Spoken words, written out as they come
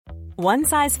One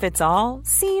size fits all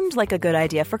seemed like a good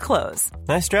idea for clothes.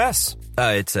 Nice dress.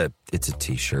 It's a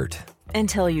t-shirt.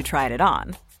 Until you tried it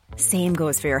on. Same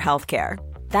goes for your healthcare.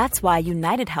 That's why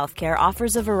United Healthcare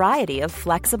offers a variety of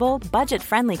flexible,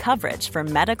 budget-friendly coverage for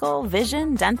medical,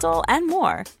 vision, dental, and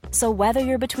more. So whether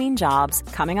you're between jobs,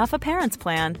 coming off a parent's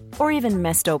plan, or even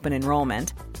missed open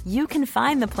enrollment, you can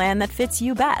find the plan that fits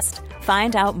you best.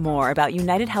 Find out more about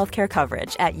United Healthcare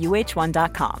coverage at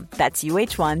uh1.com. That's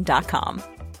uh1.com.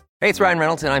 Hey, it's Ryan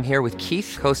Reynolds, and I'm here with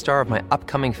Keith, co-star of my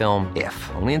upcoming film,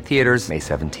 If, only in theaters May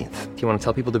 17th. Do you want to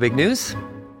tell people the big news?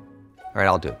 All right,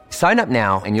 I'll do it. Sign up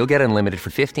now and you'll get unlimited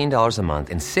for $15 a month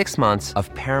and 6 months of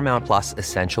Paramount Plus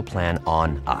Essential Plan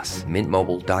on us.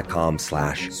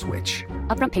 MintMobile.com/switch.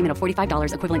 Upfront payment of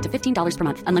 $45 equivalent to $15 per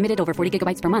month. Unlimited over 40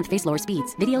 gigabytes per month. Face lower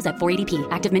speeds. Videos at 480p.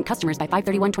 Active Mint customers by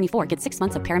 531.24 get 6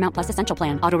 months of Paramount Plus Essential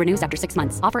Plan. Auto renews after 6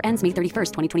 months. Offer ends May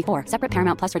 31st, 2024. Separate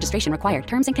Paramount Plus registration required.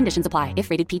 Terms and conditions apply if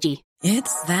rated PG.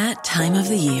 It's that time of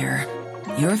the year.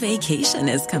 Your vacation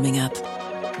is coming up.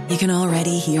 You can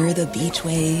already hear the beach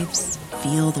waves,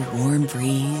 feel the warm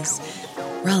breeze,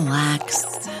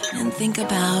 relax, and think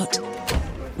about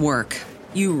work.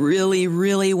 You really,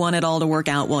 really want it all to work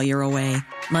out while you're away.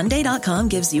 Monday.com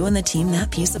gives you and the team that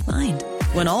peace of mind.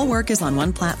 When all work is on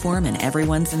one platform and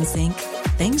everyone's in sync,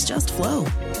 things just flow.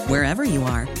 Wherever you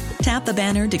are, tap the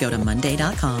banner to go to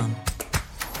Monday.com.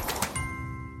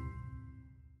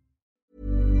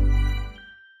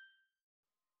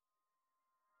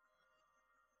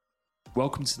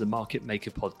 Welcome to the Market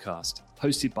Maker podcast,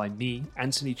 hosted by me,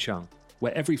 Anthony Chung,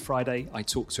 where every Friday I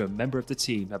talk to a member of the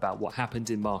team about what happened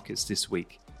in markets this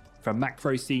week. From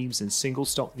macro themes and single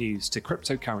stock news to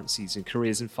cryptocurrencies and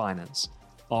careers in finance,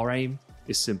 our aim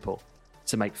is simple: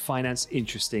 to make finance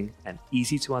interesting and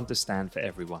easy to understand for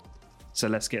everyone. So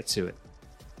let's get to it.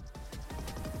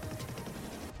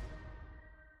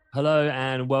 Hello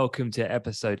and welcome to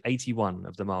episode 81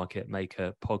 of the Market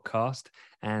Maker podcast.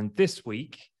 And this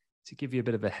week, to give you a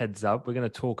bit of a heads up, we're going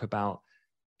to talk about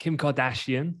Kim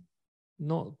Kardashian,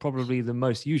 not probably the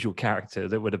most usual character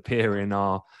that would appear in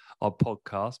our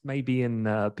podcast, maybe in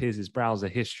Piers' browser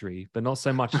history, but not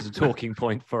so much as a talking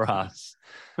point for us.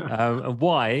 And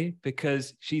why?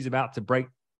 Because she's about to break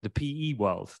the PE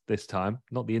world this time,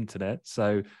 not the internet.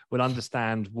 So we'll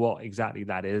understand what exactly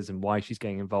that is and why she's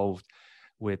getting involved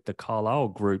with the Carlyle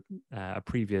Group, a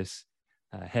previous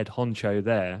head honcho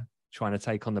there, trying to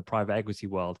take on the private equity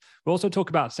world. We'll also talk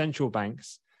about central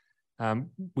banks.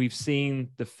 We've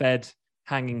seen the Fed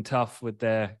hanging tough with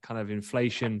their kind of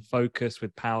inflation focus,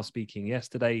 with Powell speaking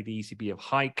yesterday. The ECB have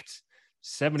hiked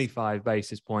 75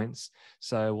 basis points.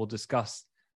 So we'll discuss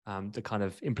the kind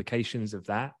of implications of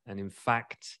that. And in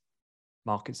fact,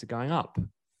 markets are going up,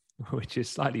 which is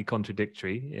slightly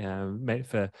contradictory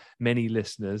for many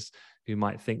listeners who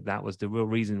might think that was the real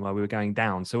reason why we were going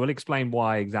down. So we'll explain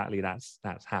why exactly that's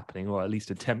happening, or at least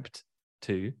attempt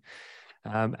to.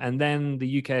 And then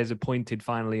the UK has appointed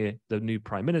finally the new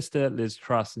Prime Minister, Liz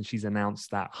Truss, and she's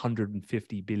announced that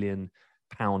 £150 billion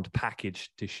package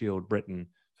to shield Britain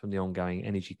from the ongoing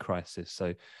energy crisis.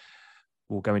 So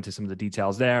we'll go into some of the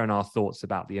details there and our thoughts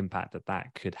about the impact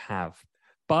that could have.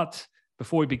 But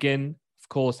before we begin, of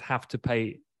course, have to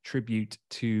pay tribute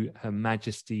to Her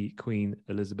Majesty Queen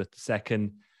Elizabeth II.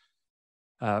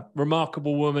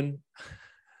 Remarkable woman,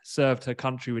 served her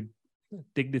country with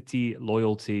dignity,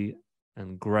 loyalty,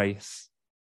 and grace.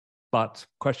 But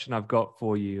question I've got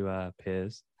for you,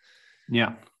 Piers.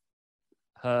 Yeah.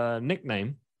 Her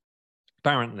nickname,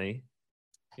 apparently,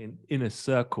 in inner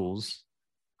circles,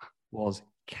 was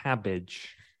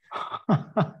Cabbage.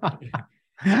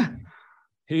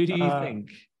 Who do you think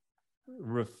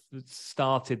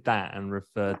started that and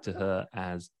referred to her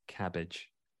as Cabbage?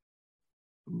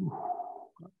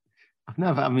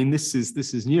 This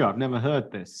is new. I've never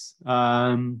heard this.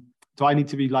 Do I need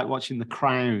to be like watching The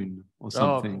Crown or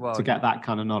something to get that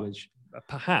kind of knowledge?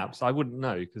 Perhaps. I wouldn't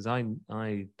know because I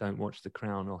don't watch The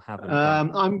Crown or haven't.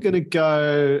 I'm going to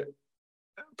go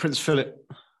Prince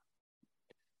Philip.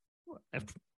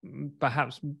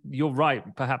 Perhaps you're right.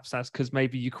 Perhaps that's because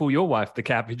maybe you call your wife the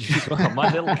Cabbage as well.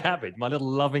 My little cabbage, my little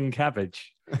loving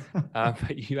cabbage.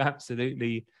 But you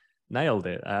absolutely nailed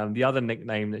it. The other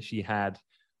nickname that she had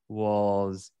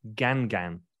was Gan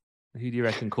Gan. Who do you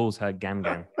reckon calls her Gan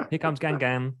Gan? Here comes Gan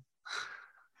Gan.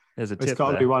 There's a tip. It's got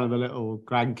to there. be one of the little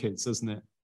grandkids, doesn't it?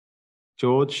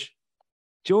 George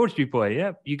boy.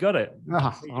 Yep, you got it.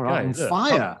 Oh, all right, on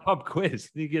fire. Pub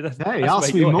quiz. That's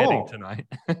ask me more tonight.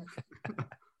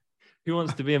 Who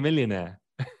wants to be a millionaire?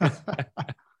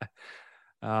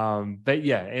 But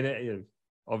yeah,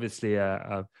 obviously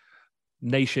a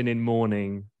nation in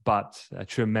mourning, but a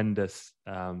tremendous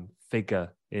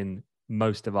figure in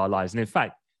most of our lives. And in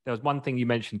fact, there was one thing you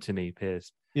mentioned to me,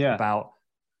 Piers, about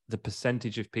the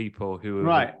percentage of people who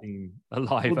were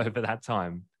alive over that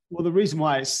time. Well, the reason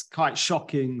why it's quite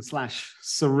shocking /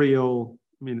 surreal,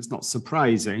 I mean, it's not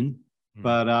surprising,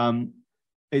 but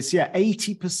it's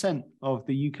 80% of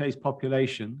the UK's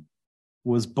population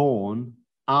was born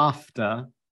after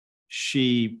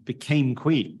she became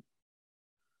queen.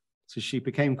 So she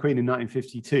became queen in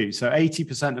 1952. So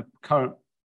 80% of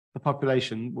the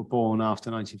population were born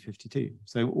after 1952.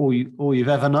 So all you've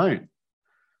ever known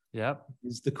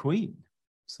is the queen.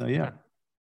 So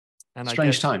and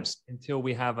strange times. Until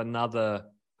we have another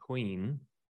queen,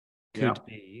 could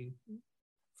be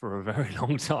for a very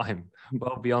long time,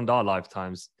 well beyond our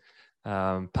lifetimes,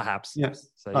 perhaps. Yes,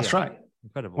 so, that's right.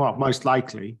 Incredible. Well, most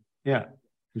likely,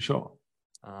 for sure.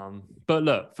 But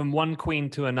look, from one queen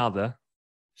to another,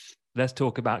 let's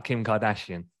talk about Kim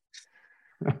Kardashian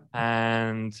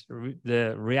and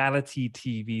the reality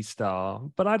TV star.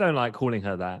 But I don't like calling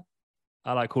her that.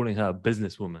 I like calling her a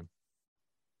businesswoman,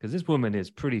 because this woman is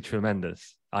pretty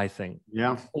tremendous, I think.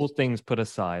 Yeah. All things put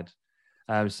aside.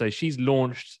 So she's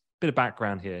launched, a bit of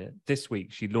background here. This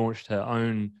week, she launched her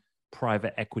own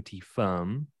private equity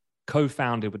firm,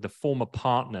 co-founded with the former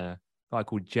partner, a guy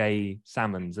called Jay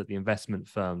Sammons at the investment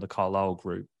firm, the Carlyle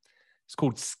Group. It's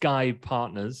called Sky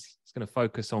Partners. It's going to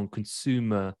focus on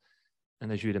consumer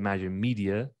and, as you would imagine,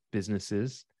 media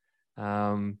businesses.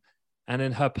 And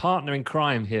then her partner in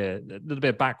crime here, a little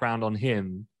bit of background on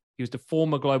him. He was the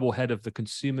former global head of the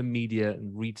consumer media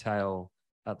and retail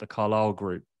at the Carlyle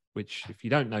Group, which, if you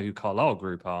don't know who Carlyle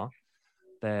Group are,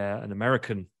 they're an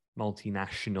American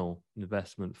multinational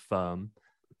investment firm.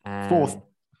 And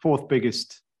fourth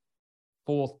biggest.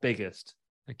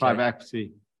 Okay. Private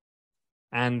equity.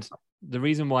 And the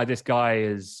reason why this guy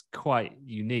is quite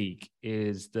unique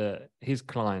is that his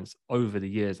clients over the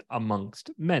years,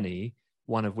 amongst many,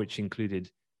 one of which included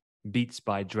Beats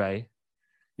by Dre.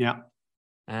 Yeah.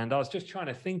 And I was just trying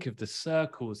to think of the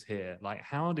circles here. Like,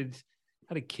 how did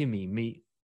Kimmy meet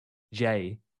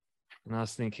Jay? And I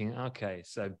was thinking, okay,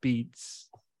 so Beats,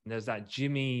 and there's that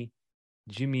Jimmy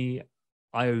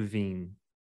Iovine,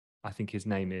 I think his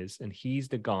name is. And he's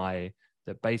the guy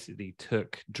that basically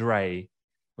took Dre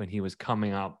when he was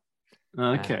coming up.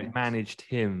 Okay. And managed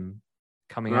him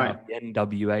coming out of the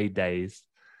NWA days.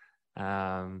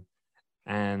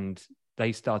 And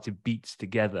they started Beats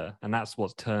together, and that's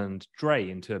what's turned Dre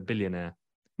into a billionaire.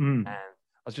 And I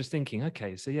was just thinking,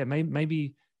 okay, so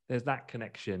maybe there's that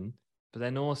connection, but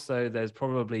then also there's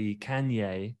probably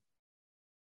Kanye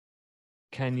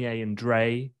and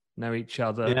Dre know each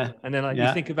other, and then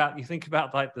you think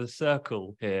about like the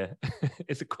circle here.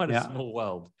 It's quite a small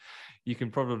world. You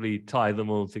can probably tie them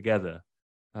all together.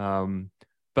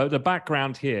 But the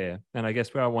background here, and I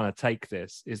guess where I want to take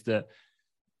this, is that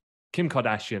Kim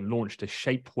Kardashian launched a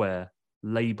shapewear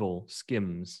label,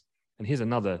 Skims. And here's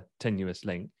another tenuous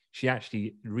link. She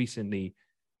actually recently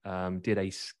did a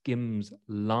Skims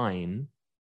line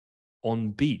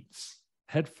on Beats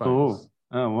headphones.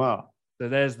 Oh, wow. So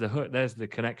there's the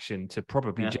connection to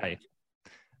probably Jay.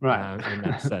 Right. In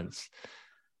that sense.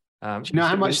 Do you know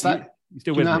how much that...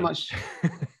 You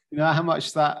know how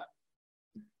much that...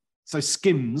 So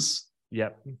Skims...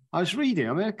 Yep. I was reading.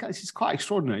 I mean, this is quite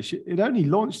extraordinary. It only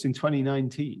launched in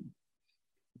 2019.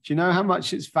 Do you know how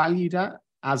much it's valued at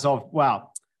as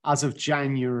of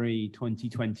January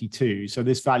 2022? So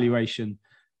this valuation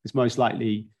has most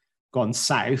likely gone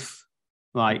south,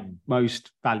 like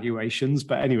most valuations.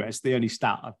 But anyway, it's the only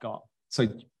stat I've got. So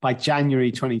by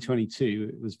January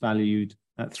 2022, it was valued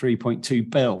at 3.2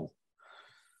 billion,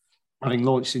 having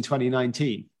launched in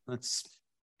 2019. That's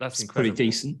incredible. Pretty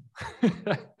decent.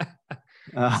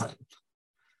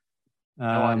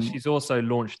 She's also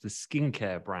launched the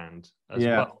skincare brand as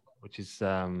well, which is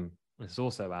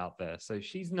also out there. So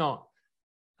she's not.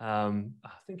 I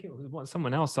think it was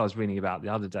someone else I was reading about the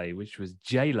other day, which was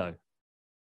J-Lo.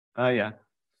 Oh yeah,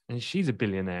 and she's a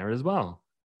billionaire as well.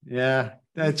 Yeah,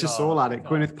 they're just all at it.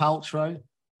 Gwyneth Paltrow,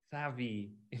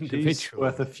 savvy individual, she's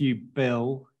worth a few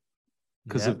bill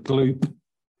because of Gloop.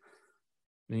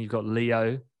 Then you've got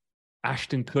Leo,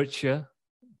 Ashton Kutcher.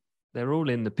 They're all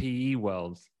in the PE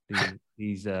world,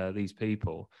 these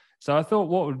people. So I thought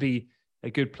what would be a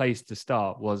good place to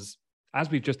start was, as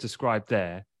we've just described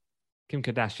there, Kim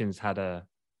Kardashian's had a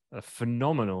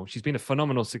phenomenal, she's been a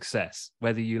phenomenal success,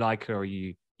 whether you like her or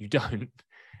you don't.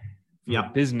 From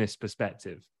a business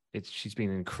perspective, she's been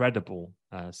an incredible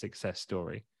success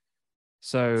story.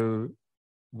 So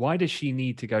why does she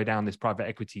need to go down this private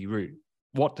equity route?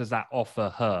 What does that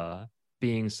offer her,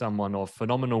 being someone of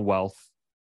phenomenal wealth,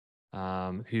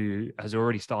 who has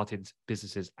already started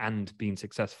businesses and been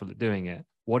successful at doing it.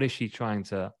 What is she trying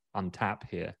to untap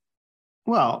here?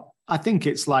 Well, I think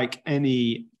it's like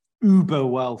any uber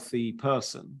wealthy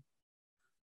person.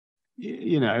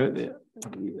 You know,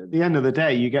 at the end of the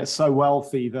day, you get so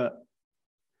wealthy that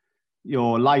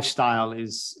your lifestyle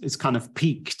is kind of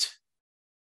peaked.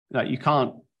 That you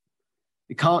can't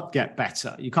get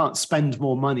better. You can't spend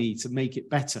more money to make it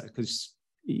better because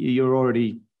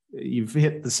you've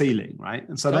hit the ceiling, right?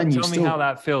 And so tell me how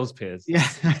that feels, Piers. Yeah,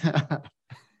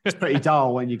 it's pretty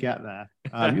dull when you get there.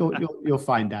 You'll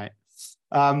find out.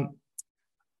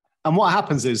 And what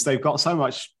happens is they've got so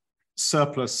much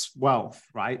surplus wealth,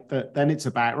 right? That then it's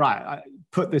about, right,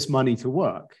 put this money to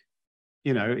work.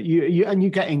 You know, you're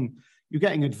getting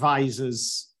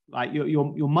advisors, like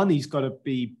your money's got to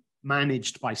be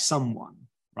managed by someone,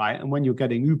 right? And when you're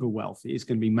getting uber wealthy, it's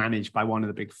going to be managed by one of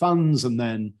the big funds. And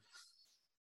then,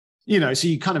 you know, so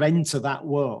you kind of enter that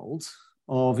world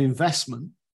of investment.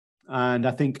 And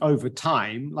I think over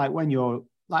time, like when you're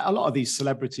like a lot of these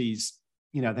celebrities,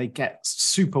 you know, they get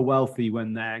super wealthy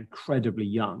when they're incredibly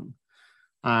young.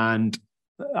 And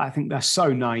I think they're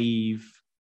so naive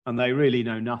and they really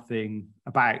know nothing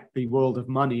about the world of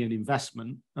money and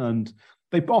investment. And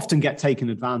they often get taken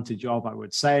advantage of, I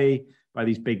would say, by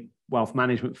these big wealth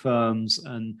management firms.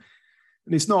 And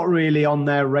it's not really on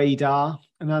their radar.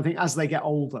 And I think as they get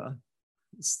older,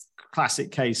 it's a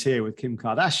classic case here with Kim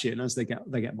Kardashian, as they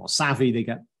get more savvy, they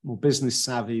get more business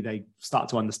savvy, they start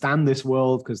to understand this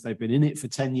world because they've been in it for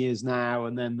 10 years now.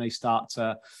 And then they start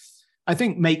to, I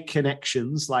think, make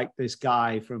connections like this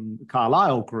guy from the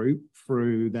Carlyle Group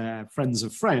through their friends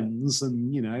of friends.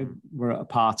 And, you know, we're at a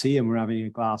party and we're having a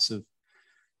glass of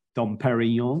Dom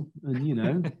Perignon, and, you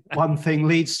know, one thing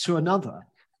leads to another.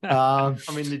 I'm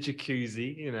in the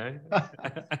jacuzzi, you know.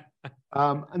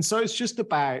 And so it's just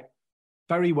about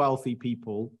very wealthy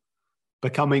people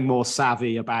becoming more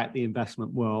savvy about the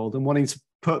investment world and wanting to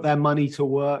put their money to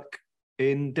work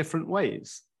in different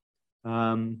ways.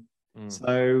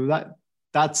 So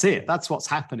that's it. That's what's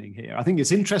happening here. I think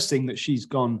it's interesting that she's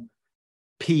gone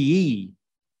PE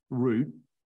route.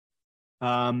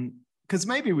 Because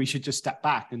maybe we should just step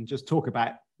back and just talk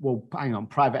about, well, hang on,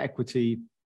 private equity.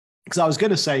 Because I was going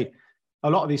to say a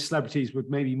lot of these celebrities would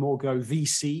maybe more go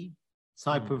VC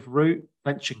type of route,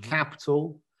 venture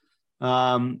capital.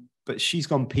 But she's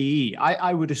gone PE.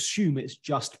 I would assume it's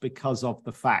just because of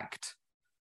the fact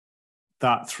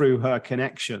that through her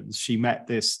connections, she met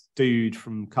this dude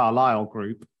from Carlyle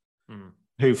Group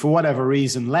who, for whatever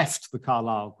reason, left the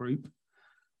Carlyle Group.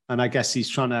 And I guess he's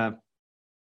trying to,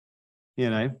 you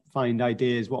know, find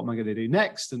ideas. What am I going to do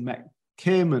next? And met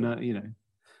Kim and, you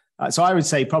know. So I would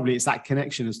say probably it's that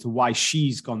connection as to why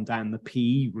she's gone down the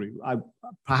PE route. I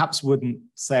perhaps wouldn't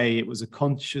say it was a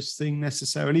conscious thing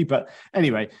necessarily. But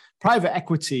anyway, private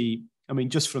equity, I mean,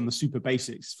 just from the super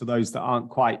basics, for those that aren't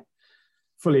quite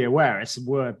fully aware, it's a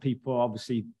word people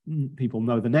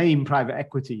know the name private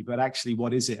equity, but actually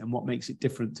what is it and what makes it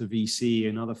different to VC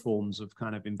and other forms of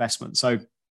kind of investment? So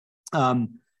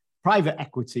private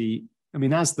equity, I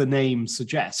mean, as the name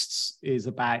suggests, is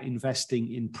about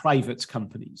investing in private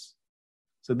companies.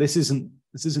 So this isn't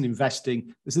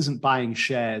investing, this isn't buying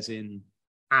shares in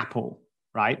Apple,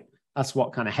 right? That's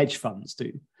what kind of hedge funds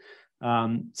do.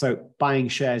 So buying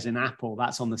shares in Apple,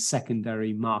 that's on the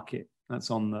secondary market.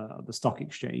 That's on the stock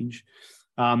exchange.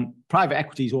 Private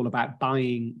equity is all about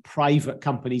buying private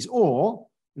companies, or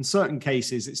in certain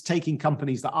cases, it's taking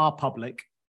companies that are public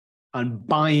and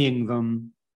buying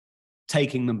them,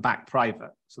 taking them back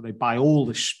private. So they buy all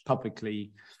the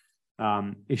publicly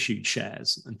issued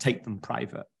shares and take them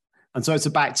private. And so it's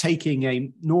about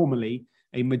taking normally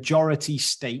a majority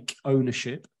stake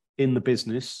ownership in the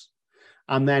business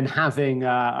and then having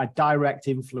a direct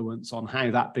influence on how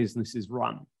that business is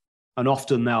run. And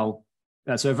often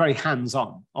so very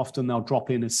hands-on, often they'll drop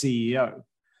in a CEO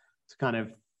to kind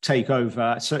of take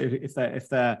over. So if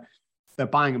they're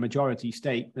buying a majority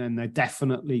stake, then they're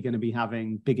definitely going to be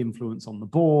having big influence on the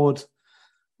board,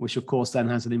 which of course then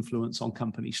has an influence on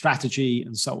company strategy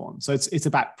and so on. So it's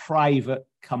about private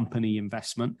company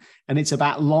investment, and it's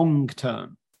about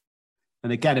long-term.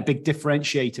 And again, a big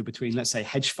differentiator between, let's say,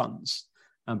 hedge funds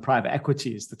and private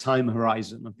equity is the time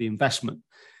horizon of the investment.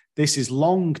 This is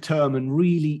long-term and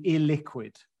really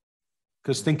illiquid.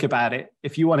 Because think about it,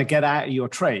 if you want to get out of your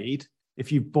trade, if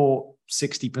you bought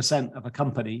 60% of a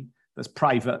company that's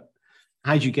private,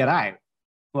 how do you get out?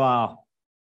 Well,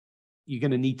 you're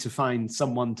going to need to find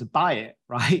someone to buy it,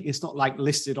 right? It's not like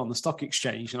listed on the stock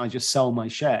exchange and I just sell my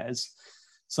shares.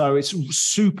 So it's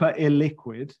super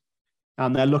illiquid,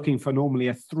 and they're looking for normally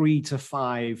a 3 to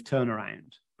 5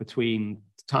 turnaround between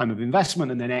the time of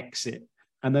investment and then exit,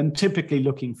 and then typically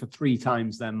looking for 3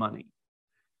 times their money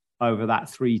over that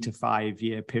 3 to 5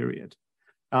 year period.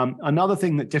 Another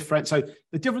thing so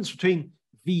the difference between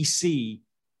VC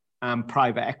and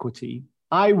private equity,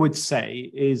 I would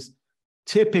say, is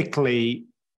typically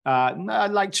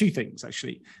like 2 things,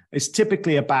 actually. It's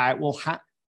typically about, well,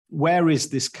 where is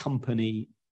this company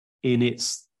in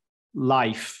its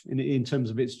life, in terms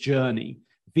of its journey?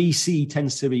 VC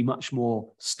tends to be much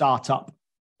more startup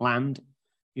land,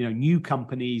 new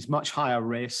companies, much higher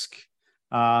risk.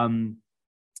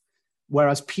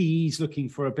 Whereas PE is looking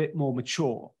for a bit more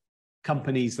mature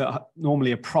companies that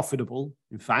normally are profitable,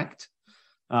 in fact.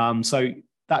 So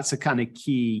that's a kind of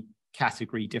key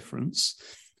category difference.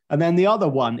 And then the other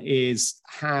one is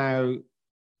how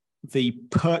the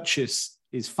purchase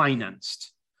is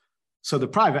financed. So the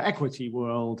private equity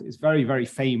world is very, very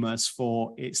famous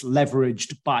for its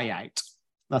leveraged buyout.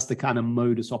 That's the kind of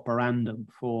modus operandum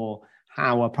for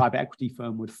how a private equity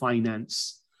firm would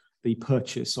finance the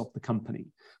purchase of the company.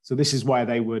 So this is where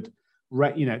they would,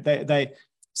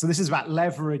 so this is about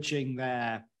leveraging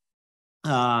their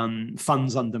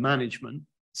funds under management.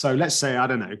 So let's say,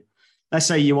 let's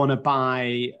say you want to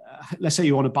buy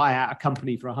out a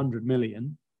company for 100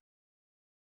 million,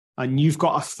 and you've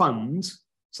got a fund.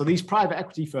 So these private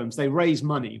equity firms, they raise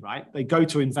money, right? They go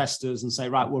to investors and say,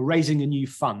 right, we're raising a new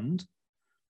fund,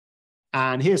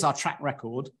 and here's our track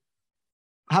record.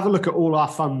 Have a look at all our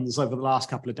funds over the last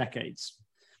couple of decades.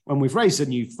 When we've raised a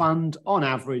new fund, on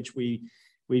average, we've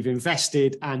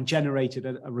invested and generated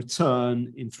a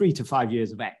return in 3 to 5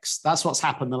 years of X. That's what's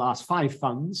happened the last 5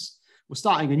 funds. We're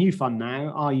starting a new fund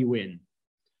now. Are you in?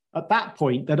 At that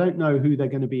point, they don't know who they're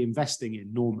going to be investing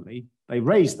in normally. They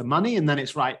raise the money and then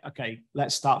it's right, okay,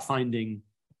 let's start finding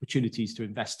opportunities to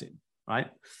invest in, right?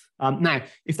 Now,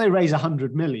 if they raise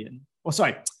 100 million,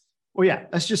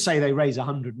 let's just say they raise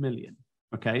 100 million,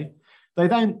 okay? They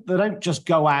don't just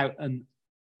go out and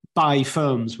buy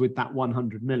firms with that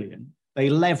 100 million. They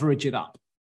leverage it up.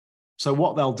 So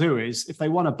what they'll do is, if they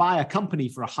want to buy a company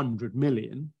for 100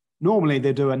 million, normally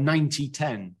they do a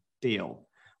 90-10 deal.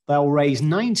 They'll raise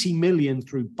 90 million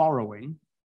through borrowing,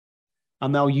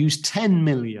 and they'll use 10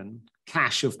 million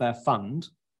cash of their fund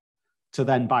to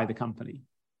then buy the company.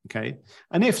 Okay.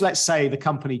 And if, let's say, the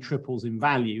company triples in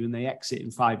value and they exit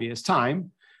in 5 years'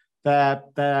 time,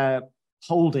 their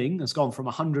holding has gone from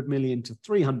 100 million to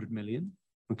 300 million.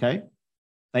 Okay.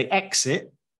 They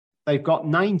exit, they've got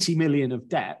 90 million of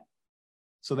debt.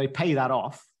 So they pay that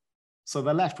off. So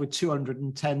they're left with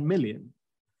 210 million.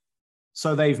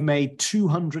 So they've made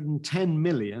 210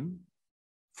 million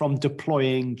from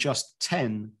deploying just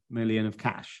 10 million of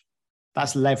cash.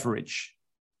 That's leverage.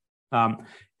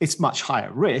 It's much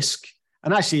higher risk.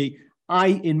 And actually,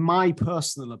 in my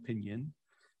personal opinion,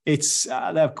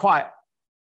 they're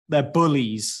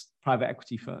bullies, private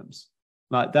equity firms.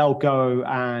 Like, they'll go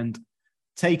and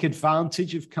take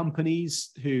advantage of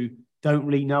companies who don't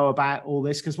really know about all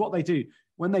this. Because what they do,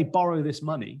 when they borrow this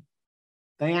money,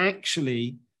 they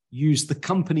actually use the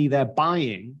company they're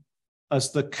buying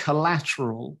as the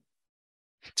collateral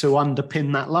to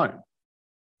underpin that loan.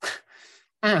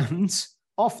 And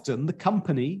often the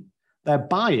company they're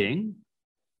buying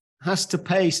has to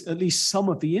pay at least some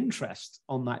of the interest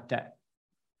on that debt.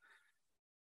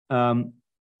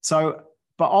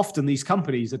 But often these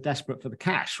companies are desperate for the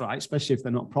cash, right? Especially if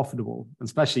they're not profitable. And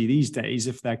especially these days,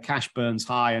 if their cash burns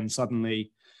high and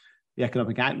suddenly the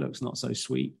economic outlook's not so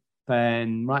sweet,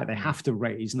 then they have to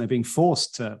raise, and they're being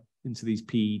forced into these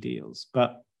PE deals.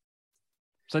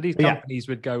 So these companies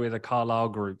would go with a Carlyle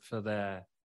Group for their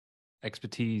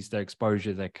expertise, their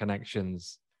exposure, their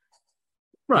connections.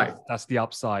 Right. That's the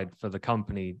upside for the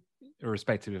company,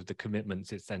 irrespective of the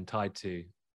commitments it's then tied to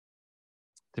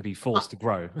be forced to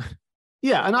grow.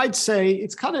 Yeah, and I'd say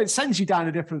it sends you down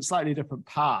a slightly different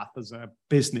path as a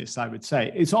business, I would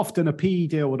say. It's often a PE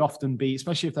deal would often be,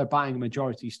 especially if they're buying a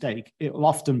majority stake, it will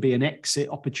often be an exit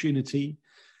opportunity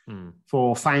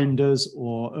for founders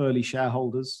or early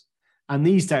shareholders. And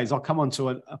these days, I'll come on to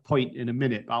a point in a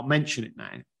minute, but I'll mention it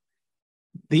now.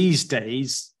 These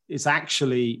days, it's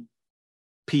actually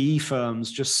PE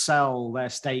firms just sell their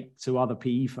stake to other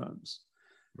PE firms.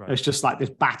 Right. It's just like this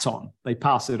baton. They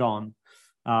pass it on.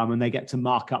 And they get to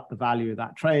mark up the value of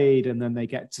that trade. And then they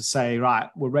get to say, right,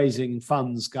 we're raising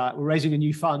funds, guys. We're raising a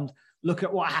new fund. Look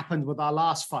at what happened with our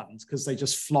last fund, because they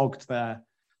just flogged their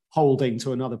holding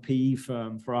to another PE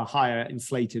firm for a higher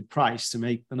inflated price to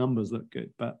make the numbers look good.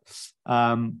 But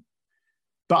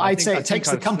I'd say it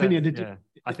takes the company.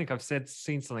 I think I've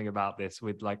seen something about this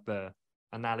with like the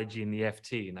analogy in the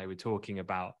FT, and they were talking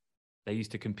about they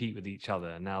used to compete with each other,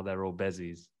 and now they're all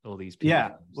bezies, all these PE Yeah,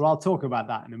 firms. well, I'll talk about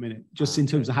that in a minute, just in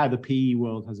terms of how the PE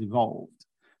world has evolved.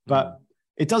 But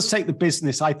it does take the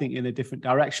business, I think, in a different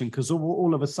direction, because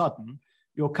all of a sudden,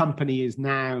 your company is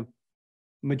now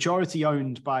majority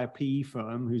owned by a PE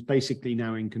firm who's basically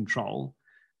now in control,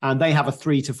 and they have a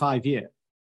 3 to 5 year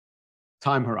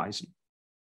time horizon.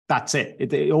 That's it.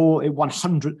 The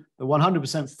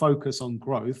 100% focus on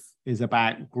growth is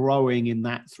about growing in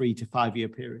that 3 to 5 year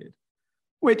period,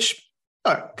 which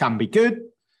can be good.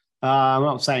 I'm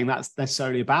not saying that's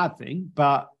necessarily a bad thing,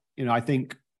 but I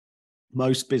think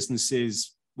most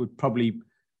businesses would probably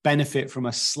benefit from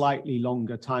a slightly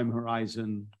longer time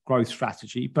horizon growth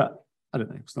strategy. But I don't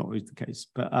know, it's not always the case.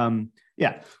 But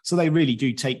so they really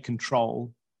do take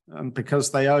control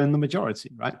because they own the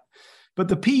majority, right? But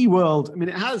the PE world, I mean,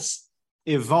 it has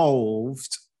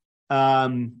evolved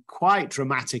quite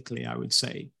dramatically, I would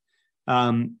say.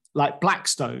 Like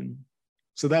Blackstone,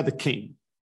 so they're the king.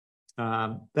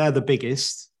 They're the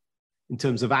biggest in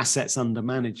terms of assets under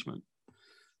management.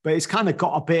 But it's kind of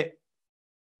got a bit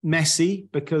messy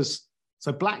because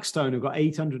Blackstone have got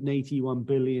 $881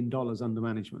 billion under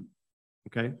management,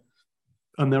 okay?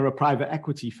 And they're a private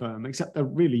equity firm, except they're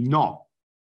really not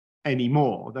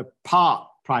anymore. They're part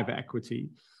private equity.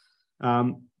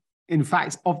 In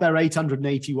fact, of their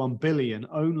 881 billion,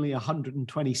 only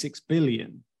 126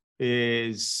 billion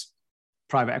is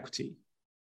private equity.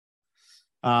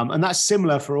 And that's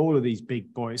similar for all of these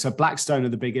big boys. So Blackstone are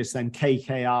the biggest, then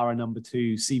KKR are number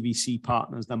 2, CVC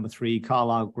Partners number 3,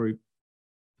 Carlyle Group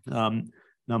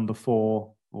number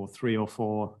 4 or 3 or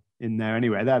 4 in there.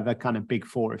 Anyway, they're the kind of big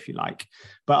 4, if you like.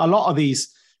 But a lot of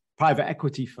these private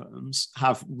equity firms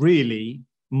have really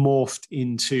morphed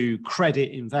into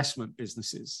credit investment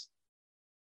businesses.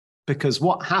 Because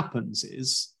what happens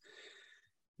is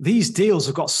these deals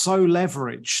have got so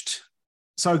leveraged.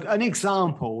 So an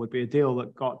example would be a deal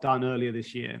that got done earlier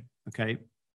this year, okay?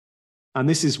 And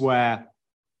this is where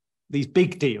these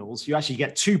big deals, you actually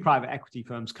get 2 private equity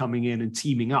firms coming in and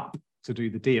teaming up to do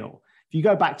the deal. If you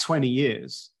go back 20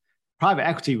 years, private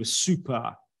equity was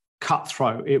super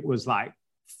cutthroat. It was like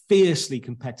fiercely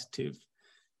competitive.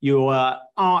 Your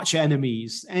arch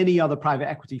enemies, any other private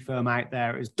equity firm out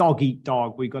there, is dog eat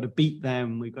dog. We've got to beat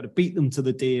them. We've got to beat them to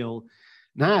the deal.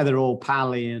 Now they're all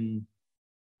pallying,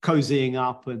 cozying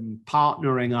up and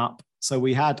partnering up. So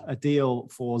we had a deal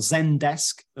for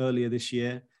Zendesk earlier this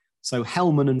year. So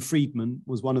Hellman and Friedman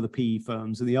was one of the PE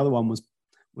firms, and the other one was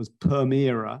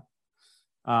Permira.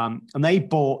 And they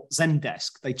bought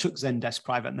Zendesk. They took Zendesk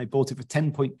private and they bought it for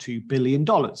 $10.2 billion.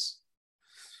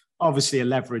 Obviously a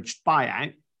leveraged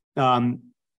buyout.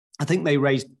 I think they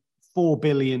raised $4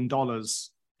 billion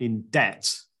in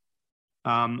debt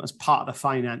as part of the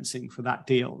financing for that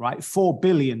deal, right? $4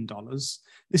 billion.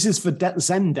 This is for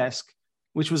Zendesk,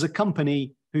 which was a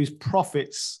company whose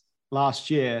profits last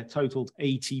year totaled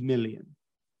 80 million.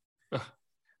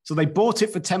 So they bought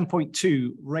it for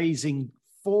 10.2, raising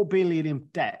 4 billion in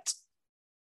debt,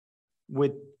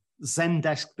 with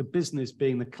Zendesk, the business,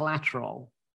 being the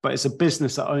collateral, but it's a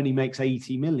business that only makes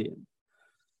 80 million.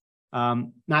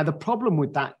 Now, the problem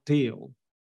with that deal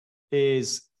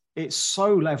is it's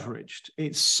so leveraged,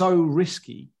 it's so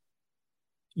risky.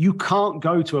 You can't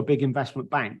go to a big investment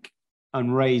bank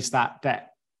and raise that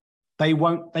debt.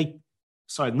 Not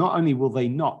only will they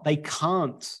not, they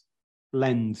can't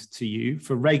lend to you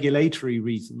for regulatory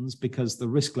reasons because the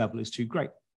risk level is too great.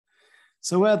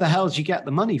 So where the hell do you get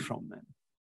the money from then?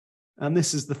 And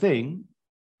this is the thing,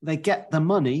 they get the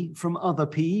money from other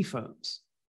PE firms.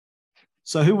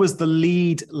 So who was the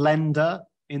lead lender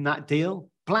in that deal?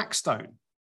 Blackstone.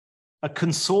 A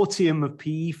consortium of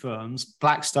PE firms,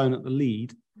 Blackstone at the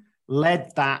lead,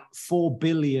 led that 4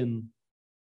 billion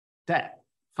debt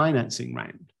financing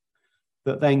round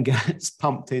that then gets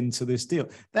pumped into this deal.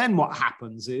 Then what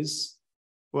happens is,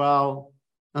 well,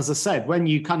 as I said, when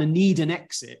you kind of need an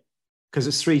exit, because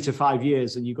it's 3 to 5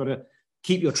 years and you've got to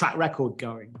keep your track record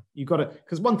going, you've got to,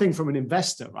 because one thing from an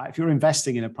investor, right? If you're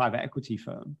investing in a private equity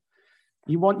firm,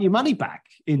 you want your money back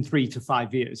in 3 to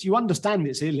 5 years. You understand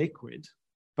it's illiquid,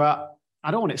 but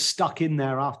I don't want it stuck in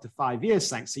there after 5 years,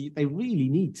 thanks. So they really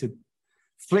need to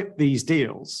flip these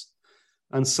deals.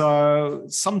 And so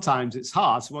sometimes it's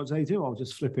hard. So what do they do? I'll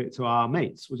just flip it to our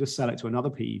mates. We'll just sell it to another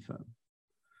PE firm.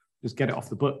 Just get it off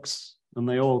the books. And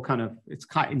they all kind of,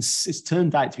 it's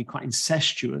turned out to be quite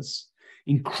incestuous,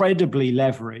 incredibly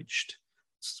leveraged,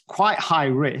 quite high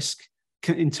risk,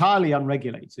 entirely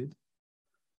unregulated,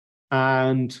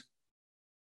 and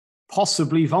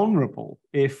possibly vulnerable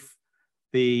if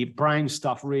the brown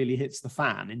stuff really hits the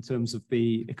fan in terms of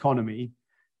the economy.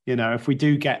 You know, if we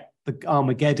do get the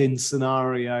Armageddon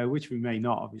scenario, which we may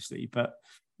not, obviously, but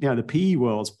the PE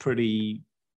world's pretty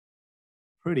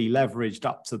leveraged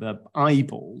up to the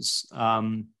eyeballs,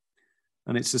 and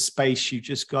it's a space you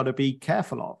just got to be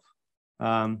careful of.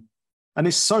 And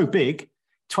it's so big,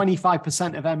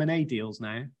 25% of M&A deals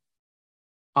now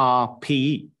are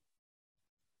PE,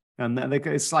 and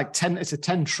it's like it's a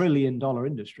 $10 trillion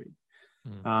industry.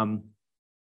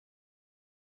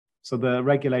 So the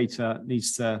regulator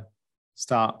needs to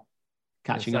start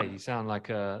catching up. You sound like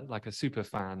a super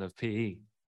fan of PE.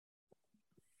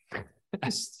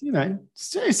 It's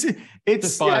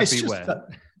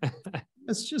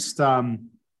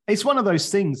one of those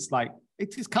things, like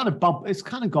it's kind of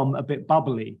gone a bit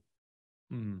bubbly,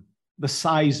 the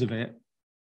size of it,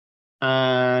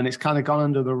 and it's kind of gone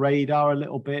under the radar a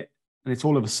little bit, and it's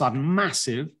all of a sudden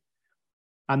massive,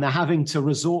 and they're having to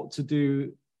resort to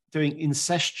doing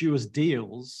incestuous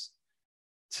deals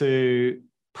to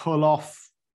pull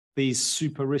off these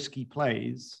super risky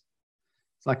plays.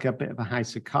 It's like a bit of a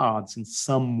house of cards in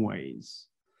some ways.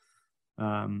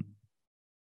 But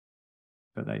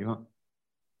there you are.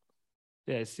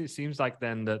 Yeah, it seems like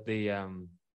then that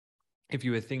if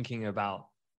you were thinking about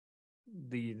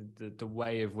the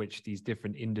way of which these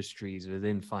different industries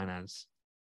within finance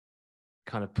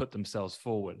kind of put themselves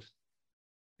forward,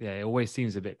 yeah, it always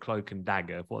seems a bit cloak and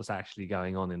dagger of what's actually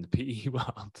going on in the PE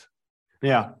world.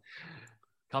 Yeah.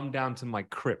 Come down to my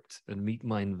crypt and meet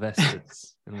my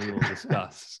investors, and we will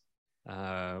discuss,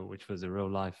 which was a real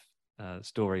life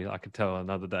story I could tell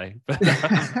another day. But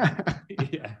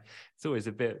yeah, it's always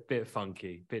a bit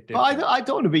funky, bit different. Well, I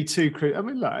don't want to be too crude. I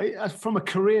mean, look, from a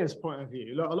careers point of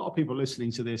view, look, a lot of people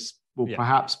listening to this will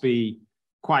perhaps be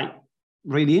quite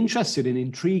really interested and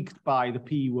intrigued by the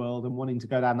PE world and wanting to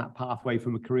go down that pathway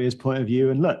from a careers point of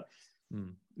view. And look,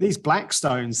 these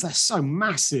Blackstones, they're so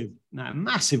massive now,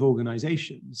 massive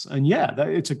organizations. And yeah,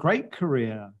 it's a great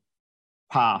career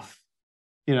path,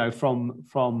 from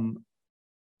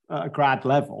a grad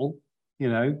level.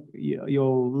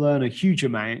 You'll learn a huge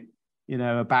amount,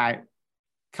 about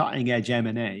cutting edge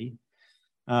M&A.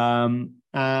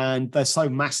 And they're so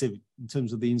massive in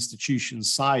terms of the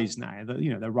institution's size now that,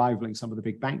 they're rivaling some of the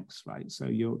big banks, right? So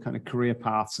your kind of career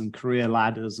paths and career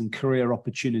ladders and career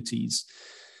opportunities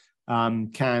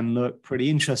can look pretty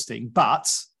interesting.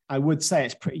 But I would say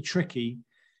it's pretty tricky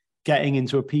getting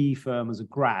into a PE firm as a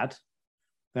grad.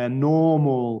 Their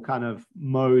normal kind of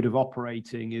mode of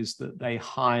operating is that they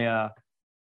hire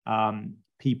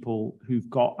people who've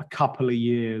got a couple of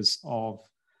years of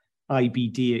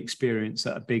IBD experience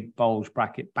at a big bulge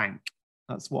bracket bank.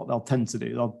 That's what they'll tend to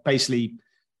do. They'll basically,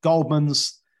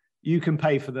 Goldman's, you can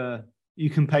pay for the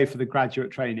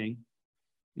graduate training,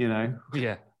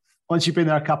 Yeah. Once you've been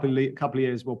there a couple of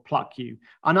years, we'll pluck you.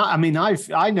 And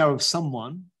I know of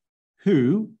someone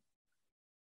who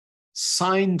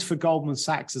signed for Goldman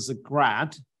Sachs as a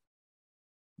grad.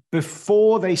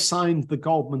 Before they signed the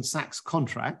Goldman Sachs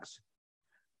contract,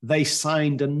 they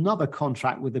signed another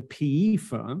contract with a PE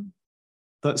firm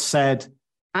that said,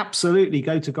 absolutely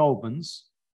go to Goldman's,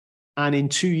 and in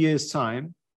 2 years'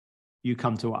 time, you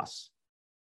come to us.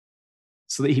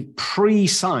 So that he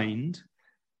pre-signed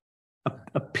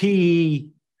a PE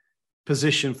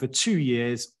position for 2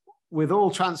 years, with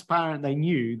all transparent. They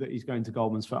knew that he's going to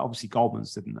Goldman's. For obviously,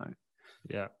 Goldman's didn't know.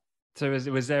 Yeah. So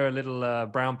was there a little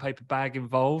brown paper bag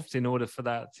involved in order for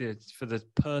that for the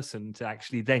person to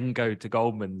actually then go to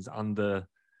Goldman's under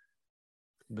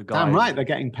the guy? Damn right, they're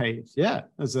getting paid. Yeah,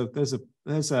 there's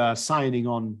a signing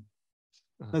on.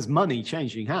 There's money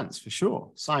changing hands for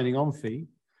sure. Signing on fee.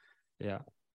 Yeah.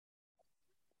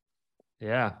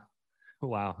 Yeah.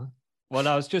 Wow. Well,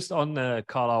 I was just on the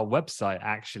Carlyle website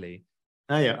actually.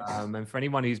 Oh yeah. And for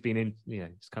anyone who's been in,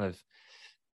 it's kind of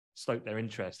stoked their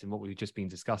interest in what we've just been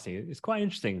discussing. It's quite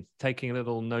interesting taking a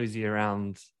little nosy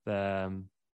around their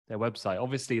website.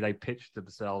 Obviously, they pitch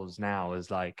themselves now as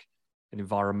like an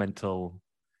environmental,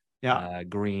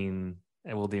 green,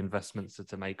 and all the investments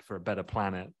to make for a better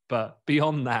planet. But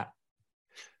beyond that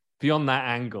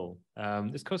angle,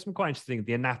 it's got some quite interesting,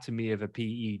 the anatomy of a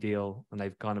PE deal, and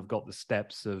they've kind of got the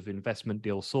steps of investment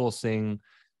deal sourcing,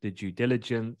 the due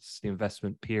diligence, the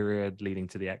investment period leading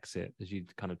to the exit, as you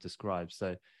kind of described.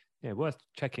 So yeah, worth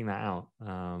checking that out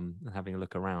and having a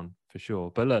look around for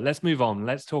sure. But look, let's move on.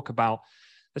 Let's talk about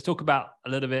a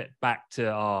little bit back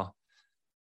to our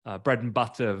bread and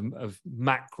butter of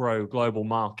macro global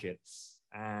markets.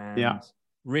 And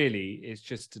really it's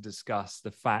just to discuss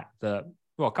the fact that,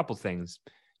 well, a couple of things.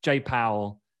 Jay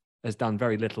Powell has done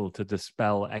very little to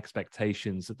dispel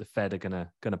expectations that the Fed are going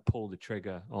to pull the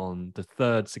trigger on the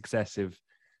third successive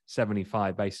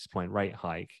 75 basis point rate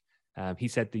hike. He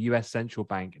said the US central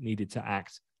bank needed to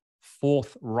act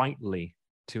forthrightly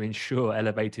to ensure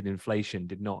elevated inflation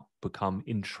did not become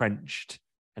entrenched.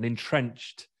 And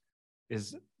entrenched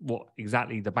is what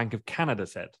exactly the Bank of Canada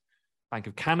said. Bank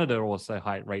of Canada also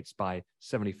hiked rates by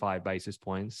 75 basis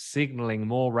points, signaling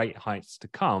more rate hikes to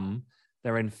come.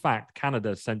 They're in fact,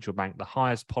 Canada's central bank, the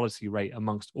highest policy rate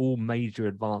amongst all major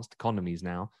advanced economies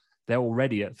now. They're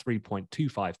already at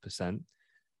 3.25%.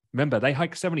 Remember, they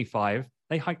hiked 75.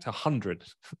 They hiked 100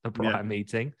 the prior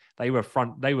meeting. They were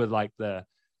like the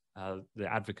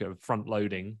advocate of front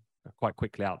loading quite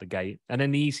quickly out the gate. And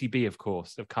then the ECB, of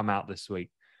course, have come out this week.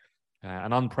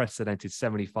 An unprecedented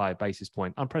 75 basis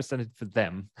point, unprecedented for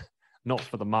them, not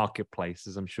for the marketplace,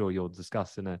 as I'm sure you'll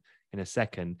discuss in a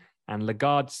second. And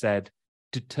Lagarde said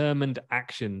determined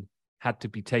action had to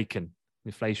be taken.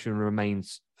 Inflation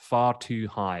remains far too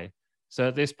high. So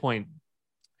at this point,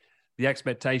 the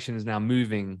expectation is now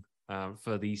moving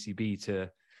for the ECB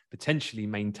to potentially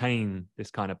maintain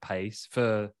this kind of pace.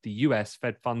 For the US,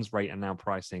 Fed funds rate are now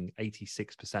pricing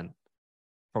 86%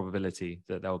 probability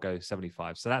that they'll go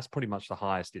 75. So that's pretty much the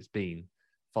highest it's been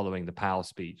following the Powell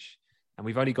speech. And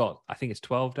we've only got, I think it's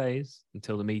 12 days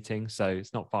until the meeting. So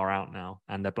it's not far out now.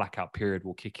 And the blackout period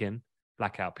will kick in.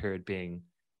 Blackout period being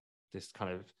this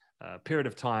kind of period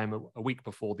of time a week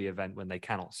before the event when they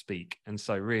cannot speak. And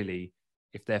so really,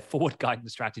 if their forward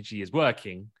guidance strategy is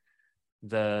working,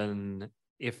 then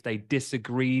if they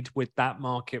disagreed with that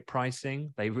market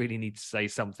pricing, they really need to say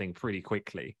something pretty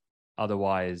quickly.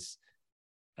 Otherwise,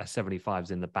 a 75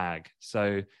 is in the bag.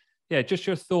 So yeah, just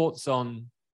your thoughts on,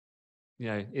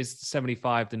 is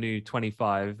 75 the new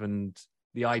 25, and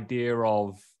the idea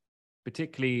of,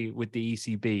 particularly with the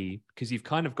ECB, because you've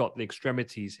kind of got the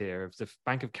extremities here of the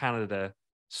Bank of Canada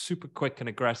super quick and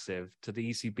aggressive to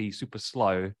the ECB super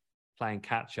slow, playing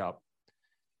catch up.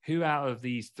 Who out of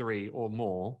these three or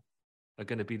more are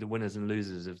going to be the winners and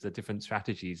losers of the different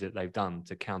strategies that they've done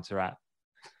to counteract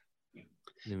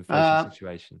the inflation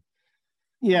situation?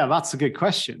 Yeah, that's a good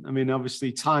question. I mean,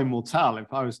 obviously, time will tell.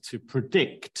 If I was to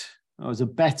predict, I was a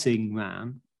betting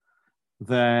man,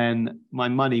 then my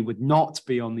money would not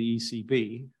be on the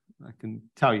ECB. I can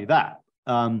tell you that.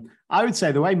 I would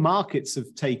say the way markets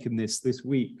have taken this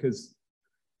week, because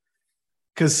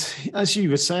as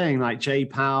you were saying, like Jay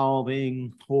Powell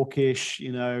being hawkish,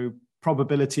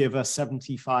 probability of a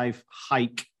 75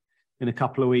 hike in a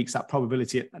couple of weeks, that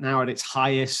probability now at its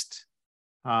highest.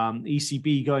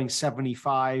 ECB going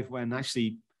 75 when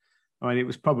actually, it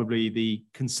was probably the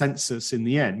consensus in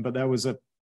the end, but there was a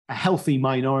healthy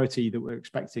minority that were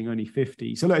expecting only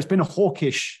 50. So look, it's been a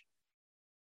hawkish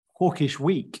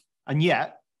week, and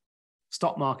yet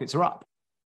stock markets are up.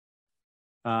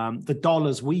 The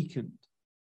dollar's weakened.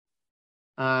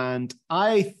 And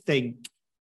I think,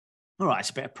 all right, it's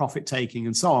a bit of profit taking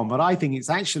and so on, but I think it's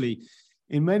actually,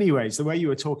 in many ways, the way you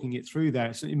were talking it through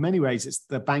there, so in many ways, it's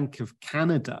the Bank of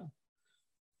Canada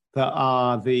that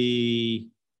are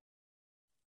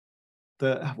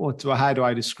how do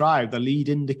I describe the lead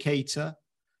indicator?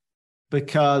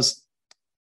 Because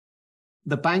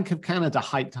the Bank of Canada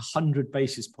hiked 100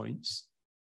 basis points,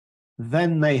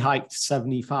 then they hiked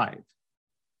 75.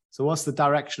 So what's the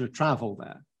direction of travel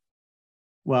there?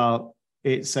 Well,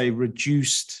 it's a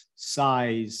reduced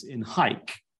size in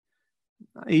hike.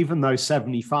 Even though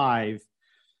 75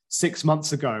 6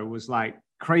 months ago was like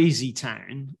crazy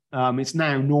town, it's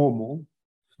now normal.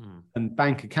 And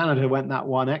Bank of Canada went that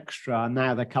one extra, and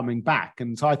now they're coming back.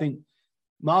 And so I think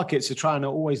markets are trying to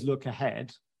always look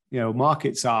ahead.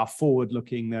 Markets are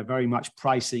forward-looking. They're very much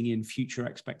pricing in future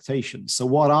expectations. So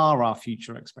what are our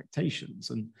future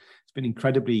expectations? And it's been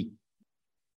incredibly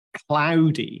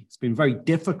cloudy. It's been very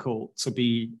difficult to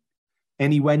be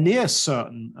anywhere near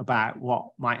certain about what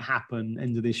might happen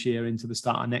end of this year into the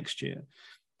start of next year.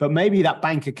 But maybe that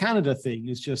Bank of Canada thing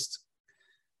has just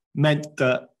meant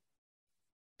that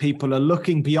people are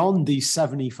looking beyond these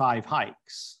 75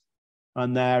 hikes,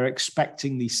 and they're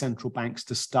expecting these central banks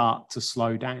to start to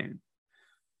slow down.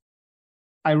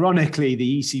 Ironically,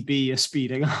 the ECB is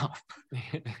speeding up,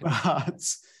 but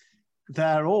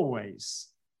they're always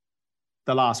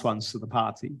the last ones to the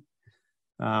party.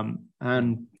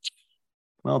 And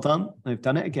well done. They've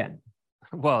done it again.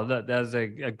 Well, there's a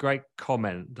great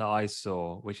comment that I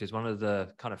saw, which is one of the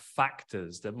kind of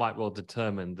factors that might well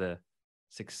determine the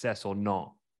success or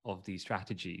not of these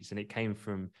strategies. And it came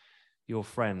from your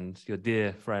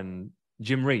dear friend,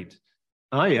 Jim Reed.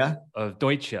 Oh, yeah. Of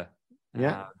Deutsche.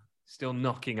 Yeah. Still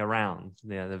knocking around.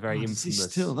 Yeah, the very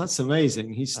infamous. That's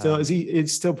amazing. He's still,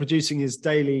 is still producing his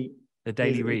daily... The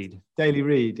Daily Read. Daily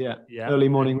Read, yeah. Early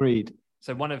morning read.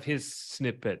 So one of his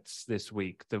snippets this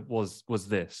week that was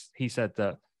this. He said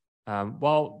that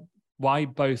Why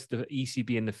both the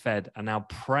ECB and the Fed are now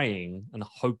praying and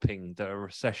hoping that a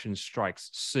recession strikes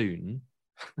soon,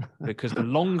 because the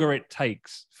longer it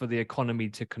takes for the economy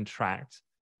to contract,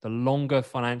 the longer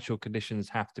financial conditions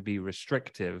have to be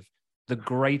restrictive, the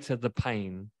greater the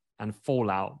pain and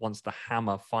fallout once the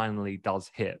hammer finally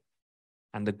does hit.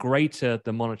 And the greater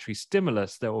the monetary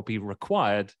stimulus that will be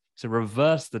required to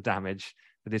reverse the damage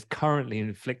that is currently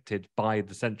inflicted by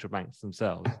the central banks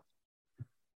themselves.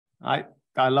 I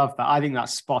love that. I think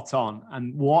that's spot on.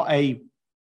 And what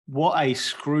a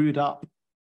screwed up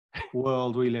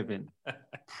world we live in.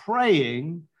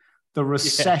 Praying the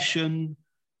recession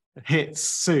hits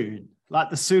soon. Like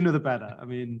the sooner the better. I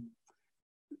mean,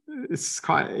 it's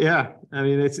quite, yeah. I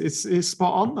mean, it's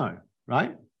spot on though,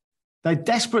 right? They're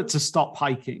desperate to stop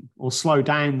hiking or slow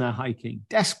down their hiking.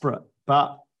 Desperate,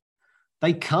 but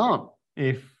they can't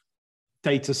if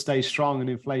data stays strong and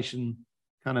inflation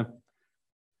kind of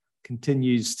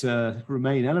continues to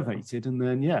remain elevated. And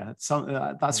then,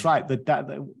 that's right.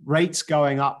 The rates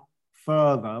going up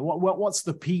further. What's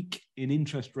the peak in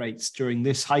interest rates during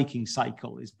this hiking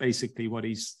cycle is basically what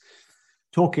he's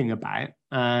talking about.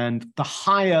 And the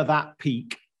higher that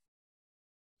peak,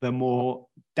 the more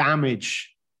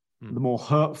damage, the more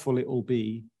hurtful it will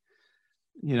be,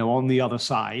 on the other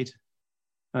side.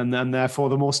 And then therefore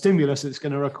the more stimulus it's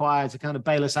going to require to kind of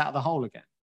bail us out of the hole again.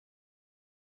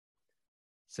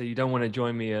 So you don't want to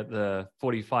join me at the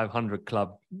 4,500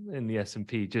 club in the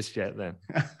S&P just yet then?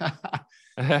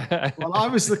 Well, I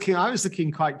was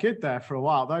looking quite good there for a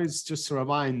while. Those, just to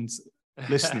remind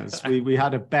listeners, we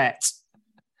had a bet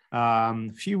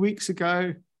a few weeks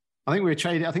ago. I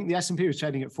think the S&P was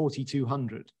trading at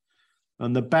 4,200.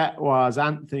 And the bet was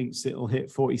Ant thinks it'll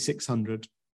hit 4,600.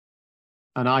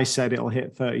 And I said it'll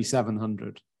hit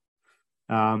 3,700.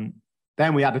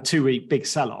 Then we had a 2-week big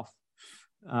sell-off.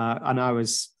 And I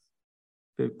was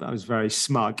very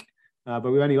smug,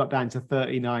 but we only got down to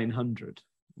 3,900.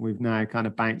 We've now kind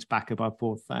of bounced back above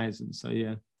 4,000. So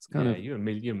yeah, it's kind of you're a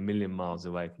million miles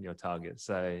away from your target.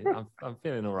 So I'm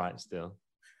feeling all right still.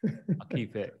 I'll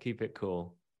keep it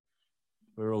cool.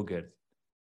 We're all good.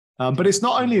 But it's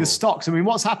not only the stocks. I mean,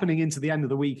 what's happening into the end of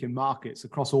the week in markets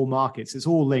across all markets? It's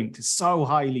all linked. It's so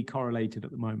highly correlated at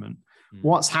the moment.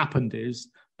 What's happened is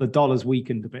the dollar's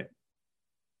weakened a bit.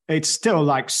 It's still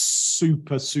like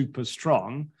super, super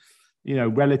strong,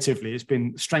 relatively. It's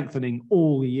been strengthening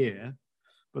all year,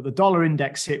 but the dollar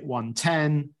index hit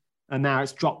 110 and now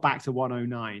it's dropped back to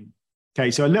 109. Okay,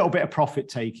 so a little bit of profit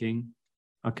taking,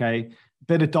 okay,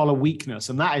 bit of dollar weakness,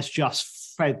 and that is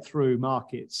just fed through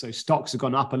markets. So stocks have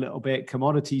gone up a little bit,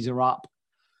 commodities are up,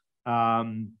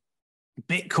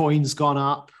 Bitcoin's gone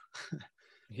up.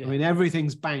 Yeah. I mean,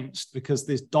 everything's bounced because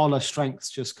this dollar strength's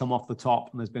just come off the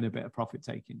top and there's been a bit of profit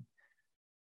taking.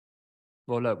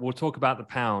 Well, look, we'll talk about the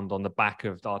pound on the back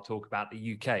of our talk about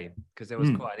the UK, because there was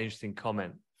quite an interesting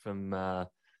comment from the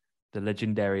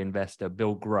legendary investor,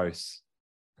 Bill Gross,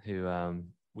 who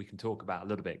we can talk about a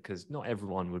little bit because not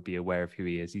everyone would be aware of who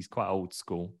he is. He's quite old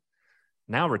school.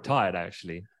 Now retired,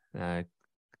 actually. The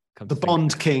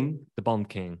Bond King. The Bond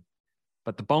King.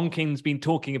 But the Bond King's been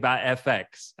talking about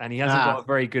FX and he hasn't got a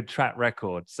very good track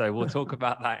record. So we'll talk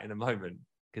about that in a moment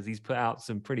because he's put out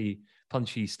some pretty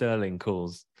punchy sterling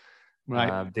calls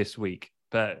this week.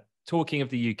 But talking of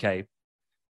the UK,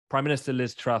 Prime Minister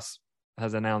Liz Truss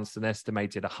has announced an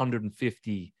estimated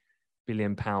 £150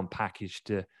 billion package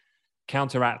to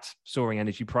counteract soaring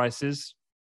energy prices,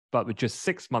 but with just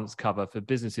 6 months cover for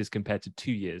businesses compared to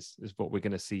 2 years is what we're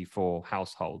going to see for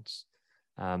households.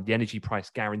 The energy price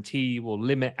guarantee will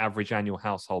limit average annual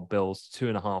household bills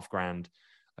to $2,500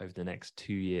 over the next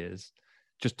 2 years.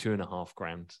 Just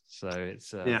 $2,500. So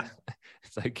it's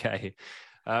it's okay.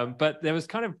 But there was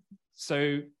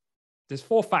there's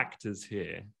 4 factors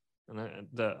here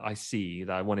that I see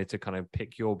that I wanted to kind of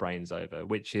pick your brains over,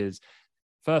 which is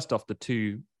first off the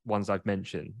 2 ones I've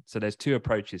mentioned. So there's 2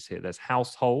 approaches here. There's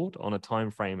household on a time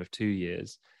frame of 2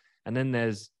 years, and then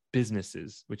there's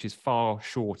businesses, which is far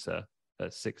shorter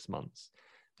at 6 months.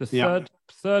 The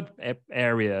third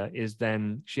area is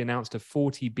then she announced a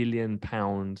 £40 billion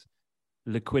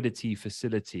liquidity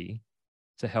facility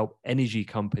to help energy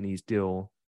companies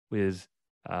deal with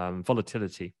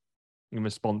volatility in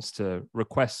response to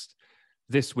requests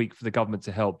this week for the government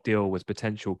to help deal with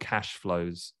potential cash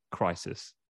flows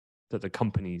crisis that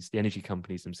the energy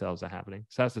companies themselves are having.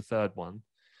 So that's the third one.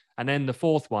 And then the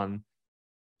fourth one,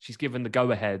 she's given the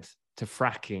go-ahead to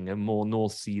fracking and more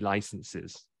North Sea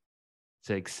licenses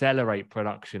to accelerate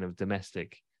production of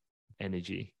domestic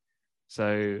energy.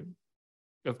 So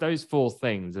of those 4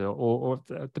 things, or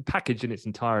the package in its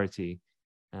entirety,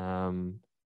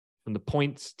 from the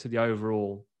points to the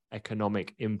overall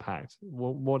economic impact.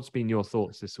 What's been your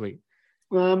thoughts this week?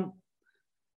 Well,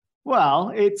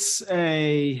 it's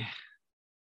a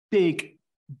big,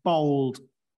 bold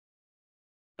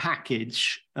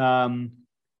package.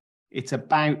 It's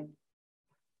about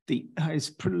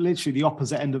it's literally the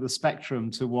opposite end of the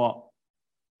spectrum to what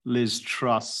Liz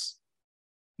Truss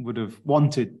would have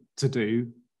wanted to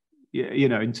do, you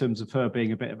know, in terms of her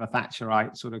being a bit of a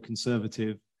Thatcherite sort of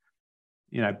conservative,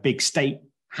 you know, big state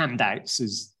handouts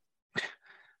is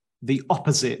the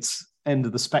opposite end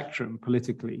of the spectrum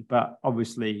politically. But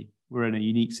obviously we're in a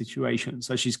unique situation.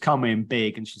 So she's come in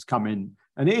big, and she's come in,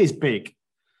 and it is big.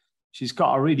 She's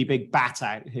got a really big bat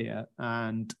out here.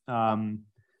 And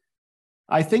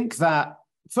I think that,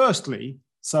 firstly,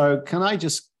 so can I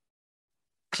just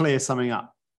clear something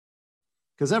up?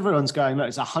 Because everyone's going, look,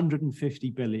 it's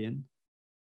 150 billion,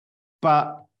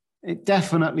 but it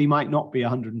definitely might not be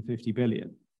 150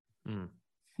 billion.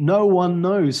 No one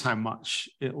knows how much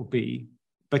it'll be,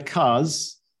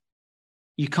 because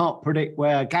you can't predict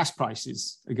where gas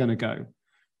prices are going to go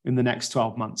in the next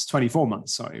 12 months, 24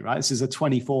 months, sorry, right? This is a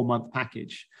 24-month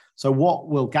package. So what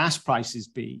will gas prices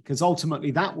be? Because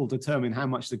ultimately that will determine how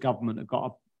much the government have got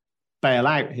to bail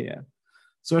out here.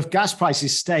 So if gas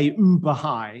prices stay uber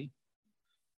high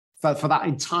for that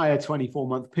entire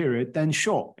 24-month period, then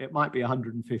sure, it might be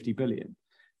 150 billion.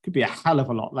 It could be a hell of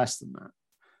a lot less than that.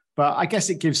 But I guess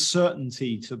it gives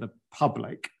certainty to the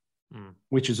public,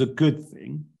 which is a good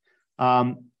thing.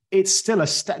 It's still a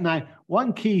step. Now,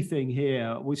 one key thing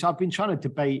here, which I've been trying to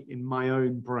debate in my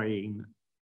own brain,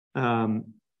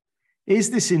 is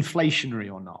this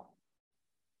inflationary or not?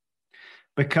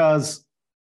 Because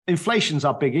inflation's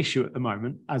our big issue at the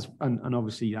moment, and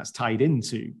obviously that's tied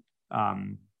into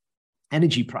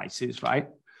energy prices, right?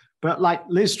 But like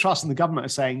Liz Truss and the government are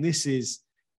saying, this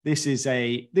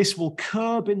will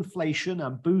curb inflation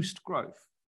and boost growth,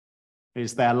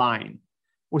 is their line,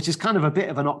 which is kind of a bit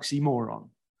of an oxymoron.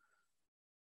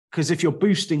 Because if you're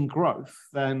boosting growth,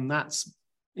 then that's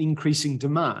increasing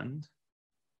demand,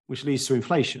 which leads to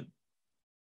inflation.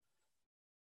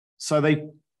 So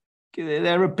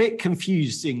they're a bit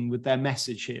confusing with their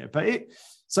message here. But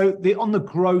on the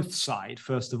growth side,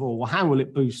 first of all, well, how will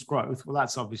it boost growth? Well,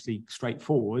 that's obviously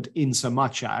straightforward, in so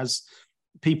much as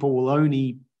people will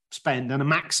only spend a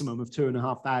maximum of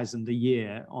 $2,500 a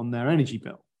year on their energy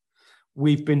bill.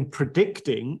 We've been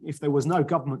predicting, if there was no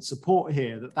government support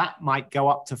here, that might go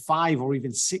up to 5,000 or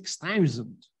even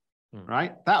 6,000,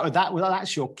 right?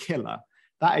 That's your killer.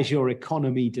 That is your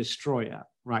economy destroyer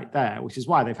right there, which is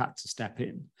why they've had to step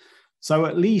in. So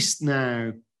at least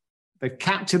now they've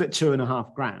capped it at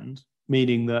 $2,500,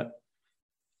 meaning that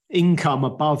income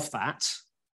above that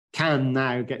can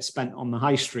now get spent on the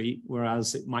high street,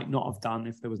 whereas it might not have done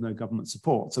if there was no government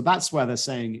support. So that's where they're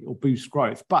saying it will boost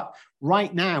growth. But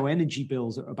right now, energy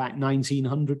bills are about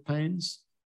 £1,900.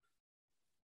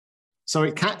 So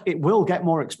it will get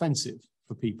more expensive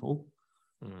for people.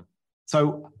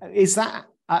 So is that,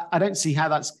 I don't see how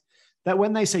that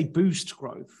when they say boost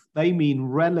growth, they mean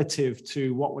relative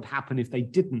to what would happen if they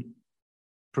didn't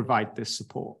provide this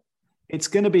support. It's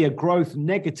going to be a growth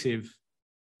negative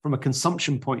from a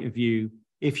consumption point of view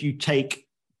if you take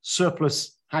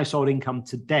surplus household income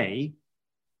today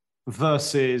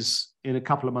versus in a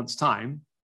couple of months' time,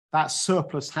 that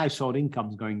surplus household income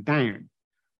is going down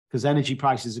because energy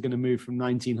prices are going to move from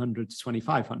 1,900 to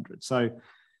 2,500. So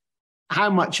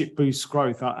how much it boosts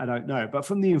growth, I don't know. But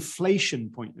from the inflation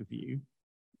point of view,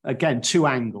 again, two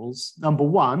angles. Number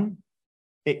one,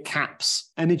 it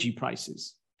caps energy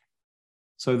prices.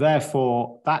 So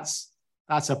therefore, that's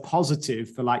a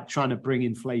positive for like trying to bring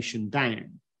inflation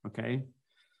down, okay?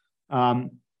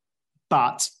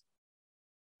 But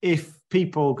if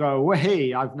people go, well,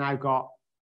 hey, I've now got,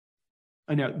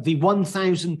 the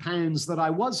 £1,000 that I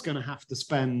was going to have to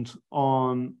spend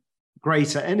on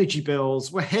greater energy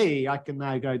bills, well, hey, I can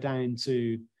now go down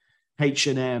to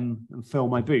H&M and fill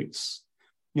my boots.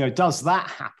 Does that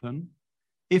happen?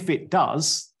 If it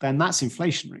does, then that's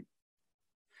inflationary.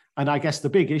 And I guess the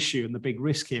big issue and the big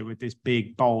risk here with this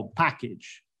big, bold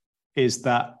package is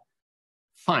that,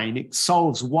 fine, it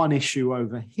solves one issue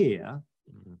over here,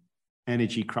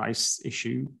 energy crisis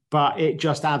issue, but it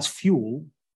just adds fuel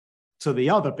to the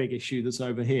other big issue that's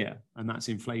over here, and that's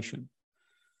inflation.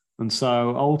 And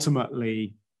so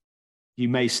ultimately, you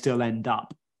may still end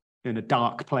up in a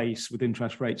dark place with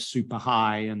interest rates super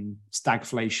high and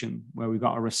stagflation, where we've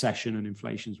got a recession and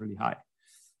inflation's really high.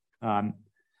 That's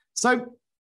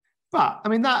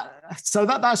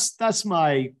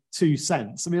my 2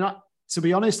 cents. To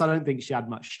be honest, I don't think she had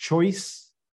much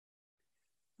choice.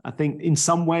 I think in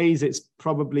some ways it's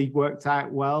probably worked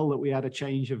out well that we had a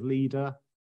change of leader,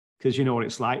 because you know what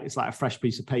it's like. It's like a fresh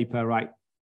piece of paper, right?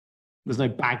 There's no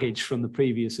baggage from the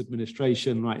previous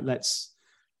administration, right? Let's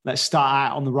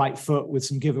start out on the right foot with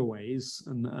some giveaways.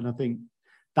 And I think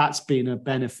that's been a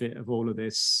benefit of all of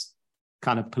this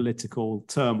kind of political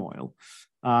turmoil.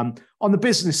 On the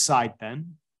business side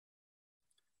then,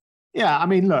 yeah, I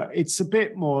mean, look, it's a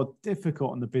bit more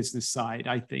difficult on the business side,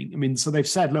 I think. I mean, so they've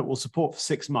said, look, we'll support for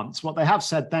 6 months. What they have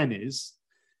said then is,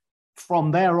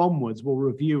 from there onwards, we'll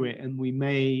review it and we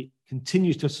may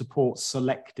continue to support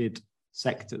selected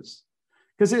sectors.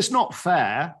 Because it's not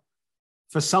fair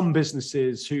for some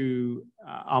businesses who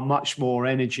are much more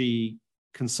energy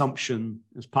consumption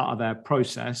as part of their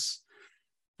process.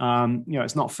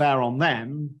 It's not fair on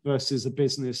them versus a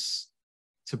business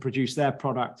to produce their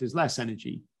product is less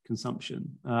energy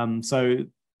consumption. So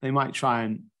they might try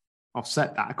and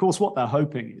offset that. Of course, what they're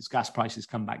hoping is gas prices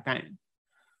come back down.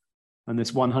 And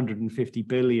this 150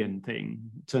 billion thing,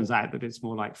 turns out that it's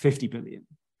more like 50 billion.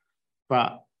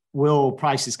 But will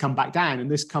prices come back down? And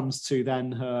this comes to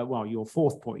then your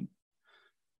fourth point.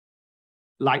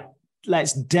 Like,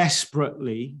 let's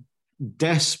desperately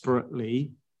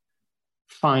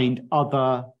find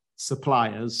other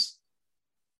suppliers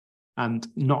and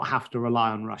not have to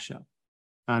rely on Russia.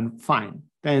 And fine,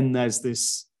 then there's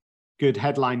this good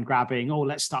headline grabbing,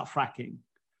 let's start fracking,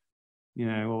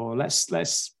 or let's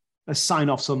sign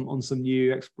off on some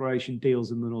new exploration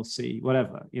deals in the North Sea,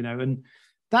 whatever, and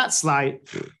that's like,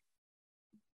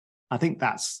 I think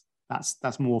that's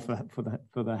more for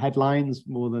the headlines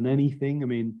more than anything. I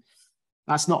mean,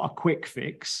 that's not a quick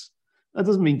fix. That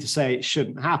doesn't mean to say it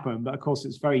shouldn't happen, but of course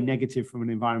it's very negative from an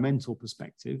environmental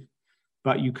perspective.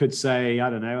 But you could say,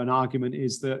 I don't know, an argument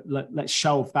is that let's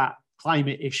shelve that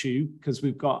climate issue because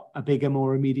we've got a bigger,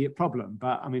 more immediate problem.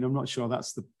 But I mean, I'm not sure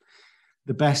that's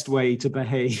the best way to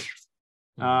behave.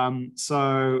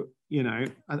 So,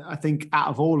 I think out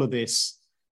of all of this,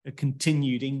 a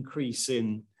continued increase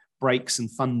in breaks and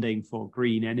funding for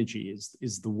green energy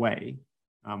is the way.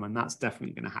 And that's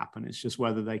definitely going to happen. It's just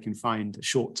whether they can find a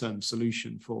short-term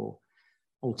solution for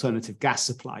alternative gas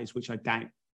supplies, which I doubt.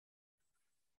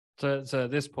 So at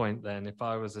this point, then, if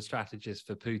I was a strategist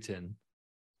for Putin,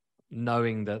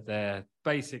 knowing that their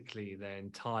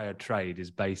entire trade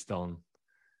is based on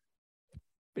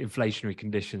inflationary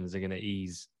conditions are going to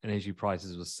ease, energy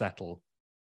prices will settle.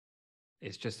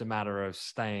 It's just a matter of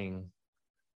staying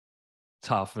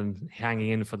tough and hanging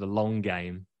in for the long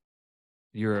game.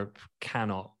 Europe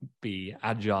cannot be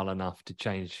agile enough to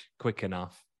change quick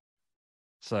enough.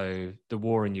 So the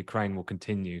war in Ukraine will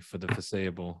continue for the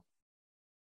foreseeable.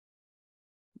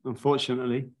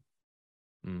 Unfortunately.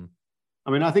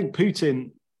 I mean, I think Putin,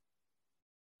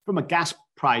 from a gas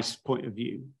price point of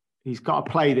view, he's got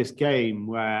to play this game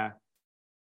where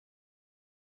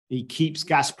he keeps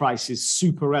gas prices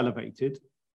super elevated.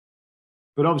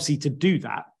 But obviously to do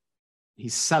that,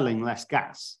 he's selling less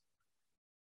gas.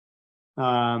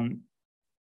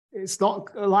 It's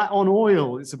not like on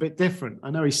oil, it's a bit different. I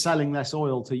know he's selling less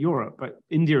oil to Europe, but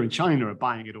India and China are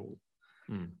buying it all.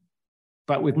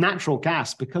 But with natural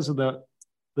gas, because of the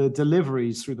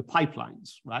deliveries through the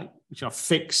pipelines, right, which are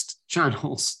fixed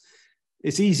channels,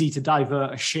 it's easy to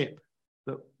divert a ship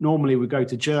that normally would go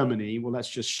to Germany. Well, let's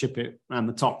just ship it around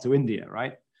the top to India,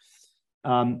 right?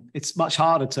 It's much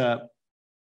harder to,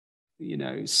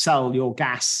 sell your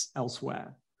gas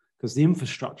elsewhere because the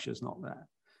infrastructure is not there.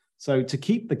 So to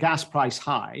keep the gas price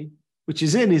high, which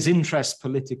is in his interest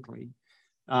politically,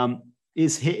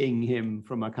 is hitting him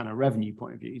from a kind of revenue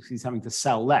point of view. He's having to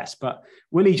sell less. But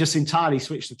will he just entirely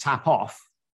switch the tap off?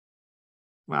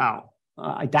 Wow,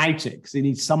 I doubt it, because he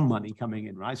needs some money coming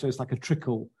in, right? So it's like a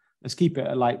trickle. Let's keep it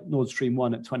at like Nord Stream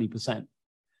 1 at 20%.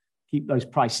 Keep those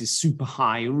prices super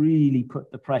high, really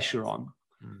put the pressure on.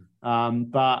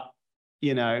 But,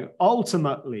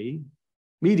 ultimately,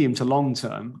 medium to long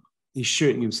term, he's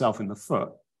shooting himself in the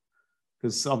foot,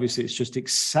 because obviously it's just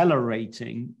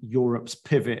accelerating Europe's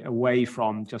pivot away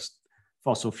from just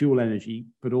fossil fuel energy,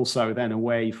 but also then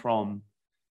away from,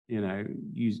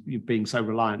 you being so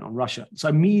reliant on Russia.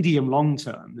 So medium, long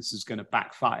term, this is going to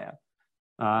backfire.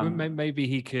 Maybe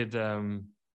he could do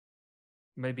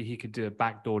a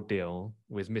backdoor deal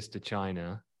with Mr.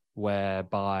 China,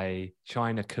 whereby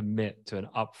China commit to an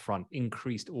upfront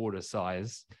increased order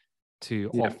size to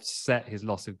offset his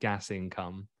loss of gas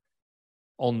income,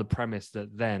 on the premise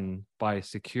that then, by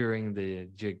securing the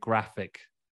geographic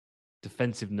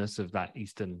defensiveness of that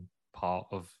eastern part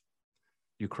of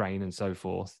Ukraine and so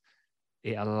forth,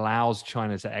 it allows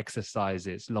China to exercise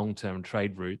its long-term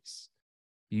trade routes,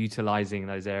 utilizing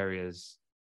those areas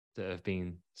that have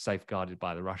been safeguarded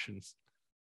by the Russians.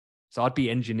 So I'd be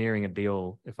engineering a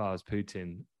deal if I was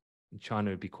Putin, and China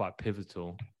would be quite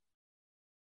pivotal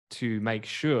to make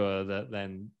sure that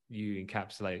then you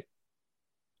encapsulate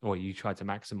or you try to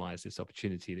maximize this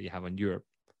opportunity that you have on Europe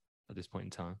at this point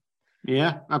in time.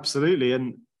 Yeah, absolutely.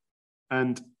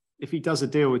 And if he does a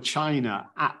deal with China,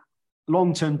 at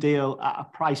long-term deal at a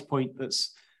price point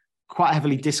that's quite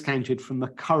heavily discounted from the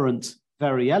current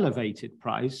very elevated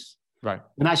price, right?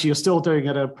 And actually you're still doing it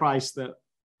at a price that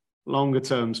longer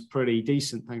term's pretty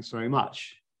decent. Thanks very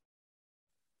much.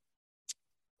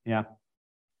 Yeah.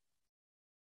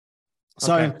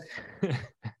 So, okay.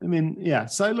 I mean, yeah.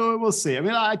 So we'll see. I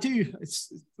mean, I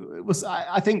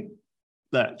think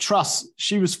that Truss,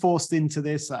 she was forced into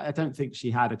this. I don't think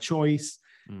she had a choice.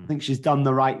 I think she's done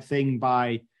the right thing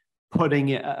by putting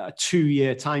it at a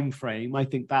 2-year time frame. I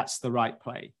think that's the right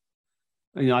play.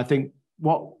 I think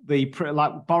what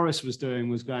like Boris was doing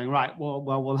was going, right, well,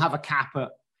 we'll have a cap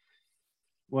at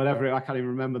whatever, I can't even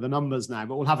remember the numbers now,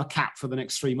 but we'll have a cap for the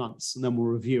next 3 months and then we'll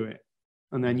review it.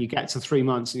 And then you get to 3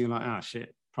 months and you're like,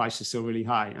 shit, price is still really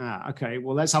high. Okay,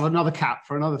 well, let's have another cap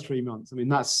for another 3 months. I mean,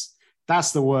 that's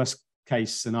the worst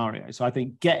case scenario. So I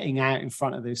think getting out in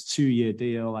front of this 2-year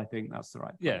deal, I think that's the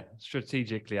right thing. Yeah,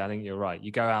 strategically, I think you're right.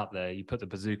 You go out there, you put the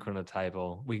bazooka on the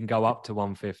table. We can go up to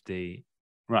 150.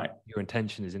 Right. Your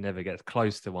intention is it never gets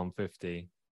close to 150.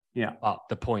 Yeah. But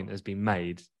the point has been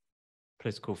made.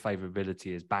 Political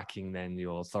favorability is backing then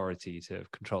your authority to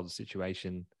control the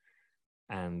situation.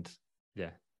 And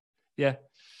yeah.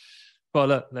 Well,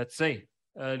 look, let's see.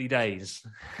 Early days.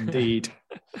 Indeed.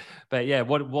 But yeah,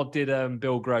 what did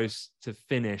Bill Gross, to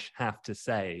finish, have to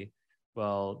say?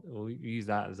 Well, we'll use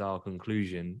that as our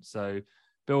conclusion. So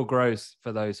Bill Gross,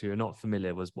 for those who are not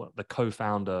familiar, was the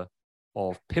co-founder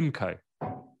of PIMCO.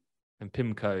 And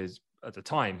PIMCO is, at the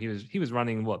time, he was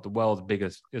running the world's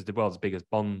biggest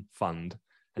bond fund,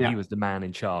 and he was the man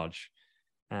in charge.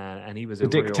 And he was the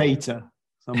dictator,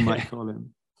 some might call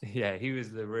him. Yeah, he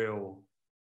was the real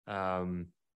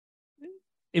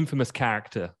infamous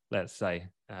character, let's say,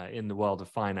 in the world of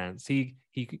finance. He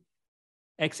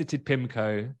exited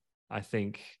PIMCO, I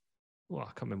think, I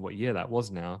can't remember what year that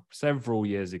was now, several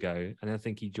years ago. And I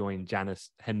think he joined Janus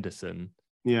Henderson.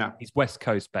 Yeah. He's West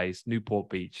Coast based.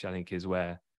 Newport Beach, I think, is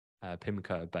where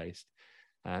PIMCO are based.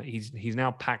 He's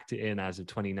now packed it in as of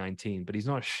 2019, but he's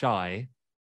not shy,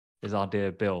 as our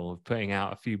dear Bill, of putting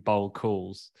out a few bold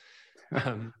calls.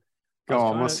 Go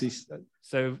on, what's he said?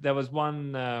 So there was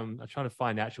one, I'm trying to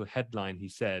find the actual headline he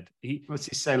said. What's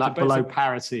he say, like below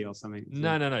parity or something?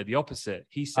 No, the opposite.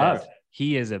 He said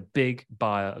he is a big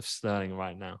buyer of sterling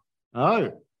right now.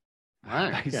 Oh,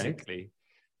 wow. Basically. Okay.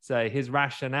 So his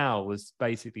rationale was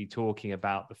basically talking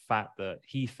about the fact that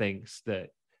he thinks that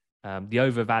the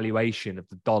overvaluation of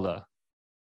the dollar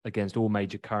against all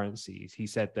major currencies, he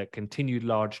said that continued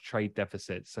large trade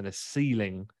deficits and a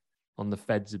ceiling on the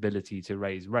Fed's ability to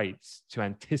raise rates to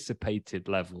anticipated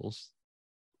levels,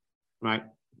 right,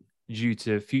 due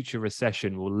to future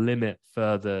recession, will limit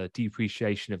further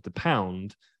depreciation of the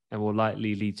pound and will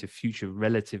likely lead to future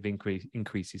relative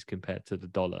increases compared to the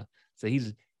dollar. So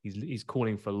he's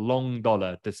calling for long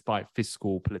dollar despite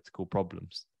fiscal political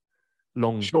problems.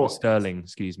 Long sterling,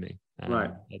 excuse me,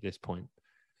 right, at this point.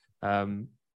 But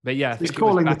yeah, he's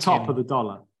calling the top of the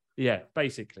dollar. Yeah,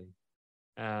 basically.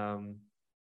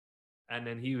 And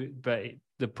then but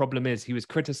the problem is he was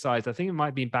criticized. I think it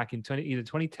might be back in either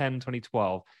 2010,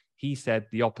 2012. He said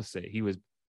the opposite. He was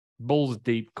balls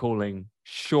deep calling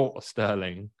short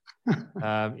sterling.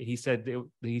 He said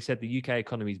the UK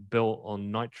economy is built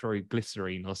on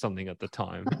nitroglycerine or something at the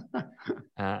time,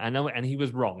 and he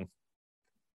was wrong.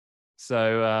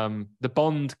 So the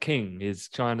bond king is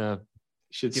trying to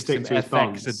give some to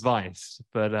FX advice,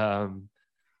 but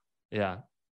yeah.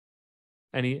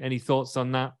 Any thoughts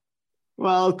on that?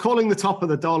 Well, calling the top of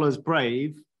the dollar is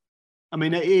brave. I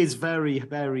mean, it is very,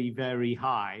 very, very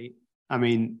high. I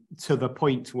mean, to the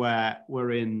point where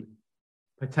we're in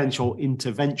potential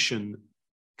intervention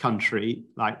country,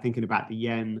 like thinking about the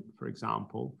yen, for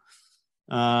example.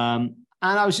 And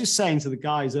I was just saying to the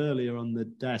guys earlier on the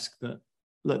desk that,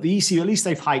 look, the ECB, at least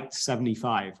they've hiked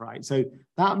 75, right? So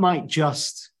that might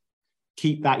just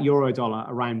keep that euro dollar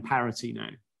around parity now.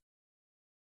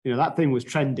 That thing was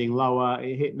trending lower.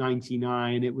 It hit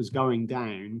 99. It was going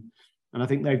down. And I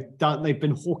think they've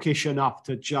been hawkish enough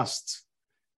to just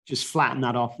flatten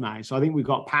that off now. So I think we've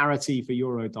got parity for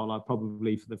euro dollar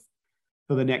probably for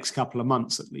the next couple of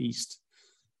months at least.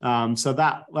 So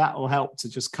that will help to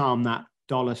just calm that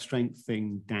dollar strength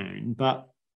thing down. But,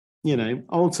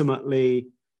 ultimately,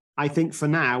 I think for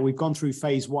now, we've gone through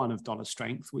phase one of dollar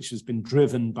strength, which has been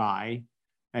driven by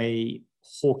a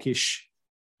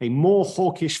more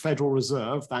hawkish Federal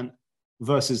Reserve than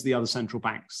versus the other central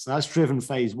banks. So that's driven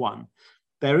phase one.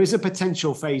 There is a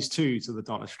potential phase two to the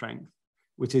dollar strength,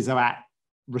 which is about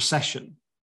recession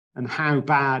and how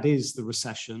bad is the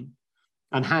recession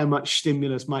and how much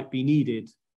stimulus might be needed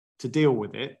to deal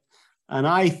with it. And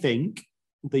I think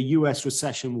the US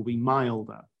recession will be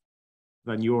milder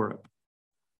than Europe.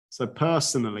 So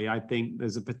personally, I think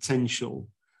there's a potential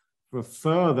for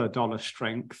further dollar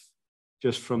strength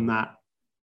just from that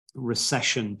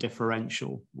recession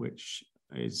differential, which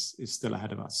is still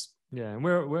ahead of us. Yeah, and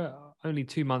we're only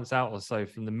 2 months out or so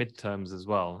from the midterms as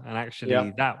well. And actually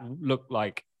that looked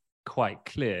like quite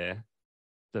clear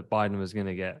that Biden was going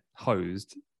to get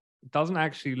hosed. It doesn't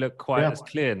actually look quite as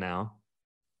clear now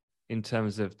in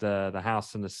terms of the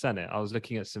House and the Senate. I was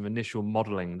looking at some initial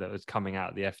modeling that was coming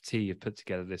out of the FT have put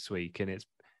together this week, and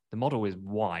the model is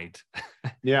wide.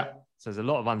 Yeah. So there's a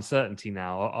lot of uncertainty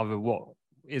now over what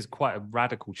is quite a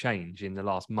radical change in the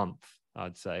last month,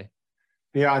 I'd say.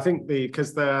 Yeah, I think the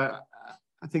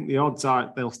odds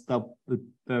are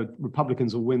the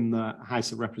Republicans will win the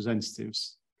House of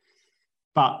Representatives,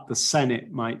 but the Senate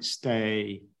might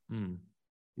stay in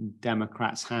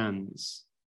Democrats' hands.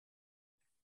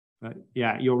 But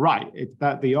yeah, you're right.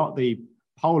 The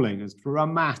polling has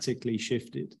dramatically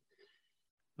shifted.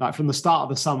 Like from the start of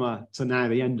the summer to now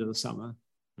the end of the summer,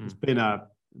 it's been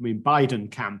Biden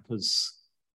camp has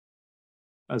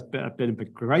been a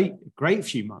great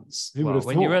few months. Who would have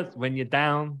thought? When you're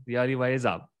down, the only way is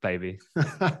up, baby.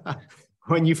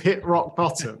 When you've hit rock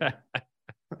bottom.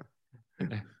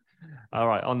 All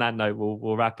right. On that note,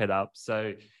 we'll wrap it up.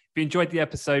 So if you enjoyed the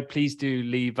episode, please do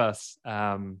leave us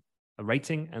a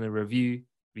rating and a review. It'd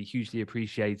be hugely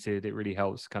appreciated. It really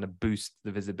helps kind of boost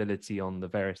the visibility on the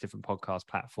various different podcast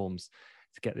platforms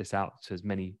to get this out to as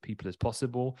many people as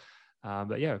possible.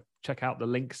 But yeah, check out the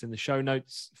links in the show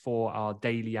notes for our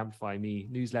daily Amplify Me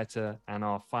newsletter and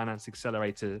our Finance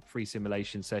Accelerator free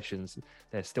simulation sessions.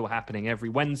 They're still happening every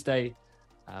Wednesday.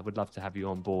 Would love to have you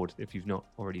on board if you've not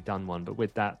already done one. But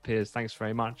with that, Piers, thanks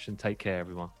very much and take care,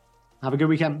 everyone. Have a good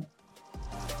weekend.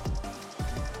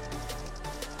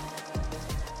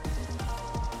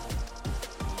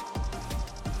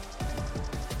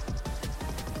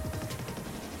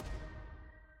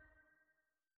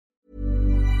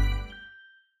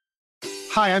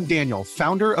 Hi, I'm Daniel,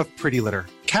 founder of Pretty Litter.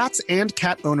 Cats and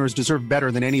cat owners deserve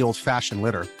better than any old-fashioned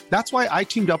litter. That's why I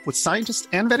teamed up with scientists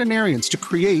and veterinarians to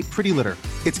create Pretty Litter.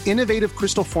 Its innovative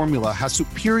crystal formula has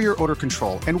superior odor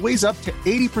control and weighs up to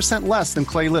 80% less than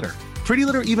clay litter. Pretty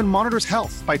Litter even monitors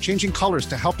health by changing colors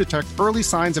to help detect early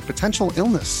signs of potential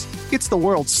illness. It's the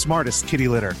world's smartest kitty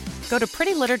litter. Go to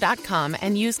prettylitter.com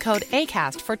and use code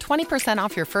ACAST for 20%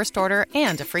 off your first order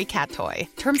and a free cat toy.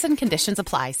 Terms and conditions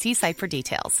apply. See site for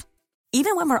details.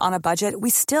 Even when we're on a budget, we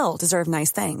still deserve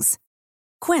nice things.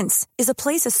 Quince is a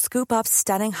place to scoop up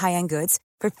stunning high-end goods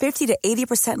for 50 to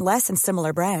 80% less than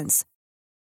similar brands.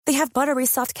 They have buttery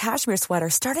soft cashmere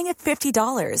sweaters starting at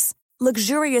 $50,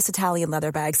 luxurious Italian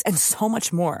leather bags, and so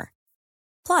much more.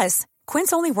 Plus,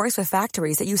 Quince only works with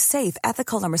factories that use safe,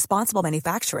 ethical, and responsible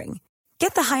manufacturing.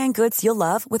 Get the high-end goods you'll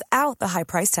love without the high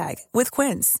price tag with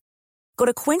Quince. Go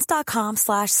to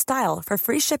quince.com/style for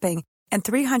free shipping and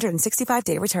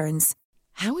 365-day returns.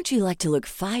 How would you like to look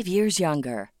 5 years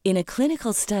younger? In a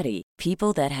clinical study,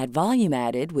 people that had volume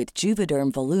added with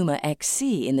Juvederm Voluma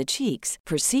XC in the cheeks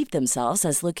perceived themselves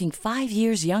as looking 5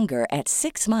 years younger at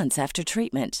 6 months after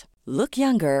treatment. Look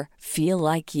younger, feel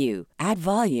like you. Add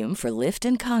volume for lift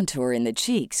and contour in the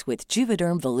cheeks with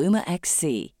Juvederm Voluma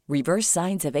XC. Reverse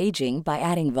signs of aging by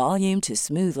adding volume to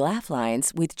smooth laugh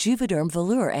lines with Juvederm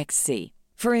Volure XC.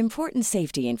 For important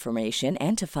safety information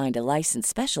and to find a licensed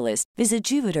specialist, visit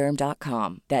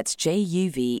Juvederm.com. That's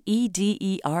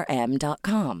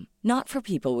JUVEDERM.com. Not for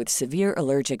people with severe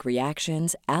allergic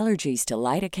reactions, allergies to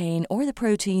lidocaine, or the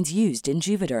proteins used in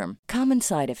Juvederm. Common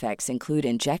side effects include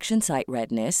injection site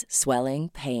redness,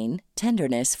 swelling, pain,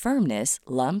 tenderness, firmness,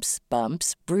 lumps,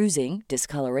 bumps, bruising,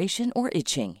 discoloration, or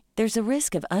itching. There's a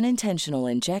risk of unintentional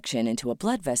injection into a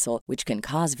blood vessel, which can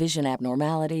cause vision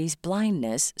abnormalities,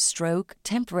 blindness, stroke,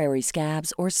 temporary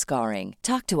scabs, or scarring.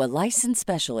 Talk to a licensed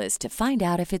specialist to find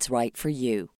out if it's right for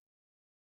you.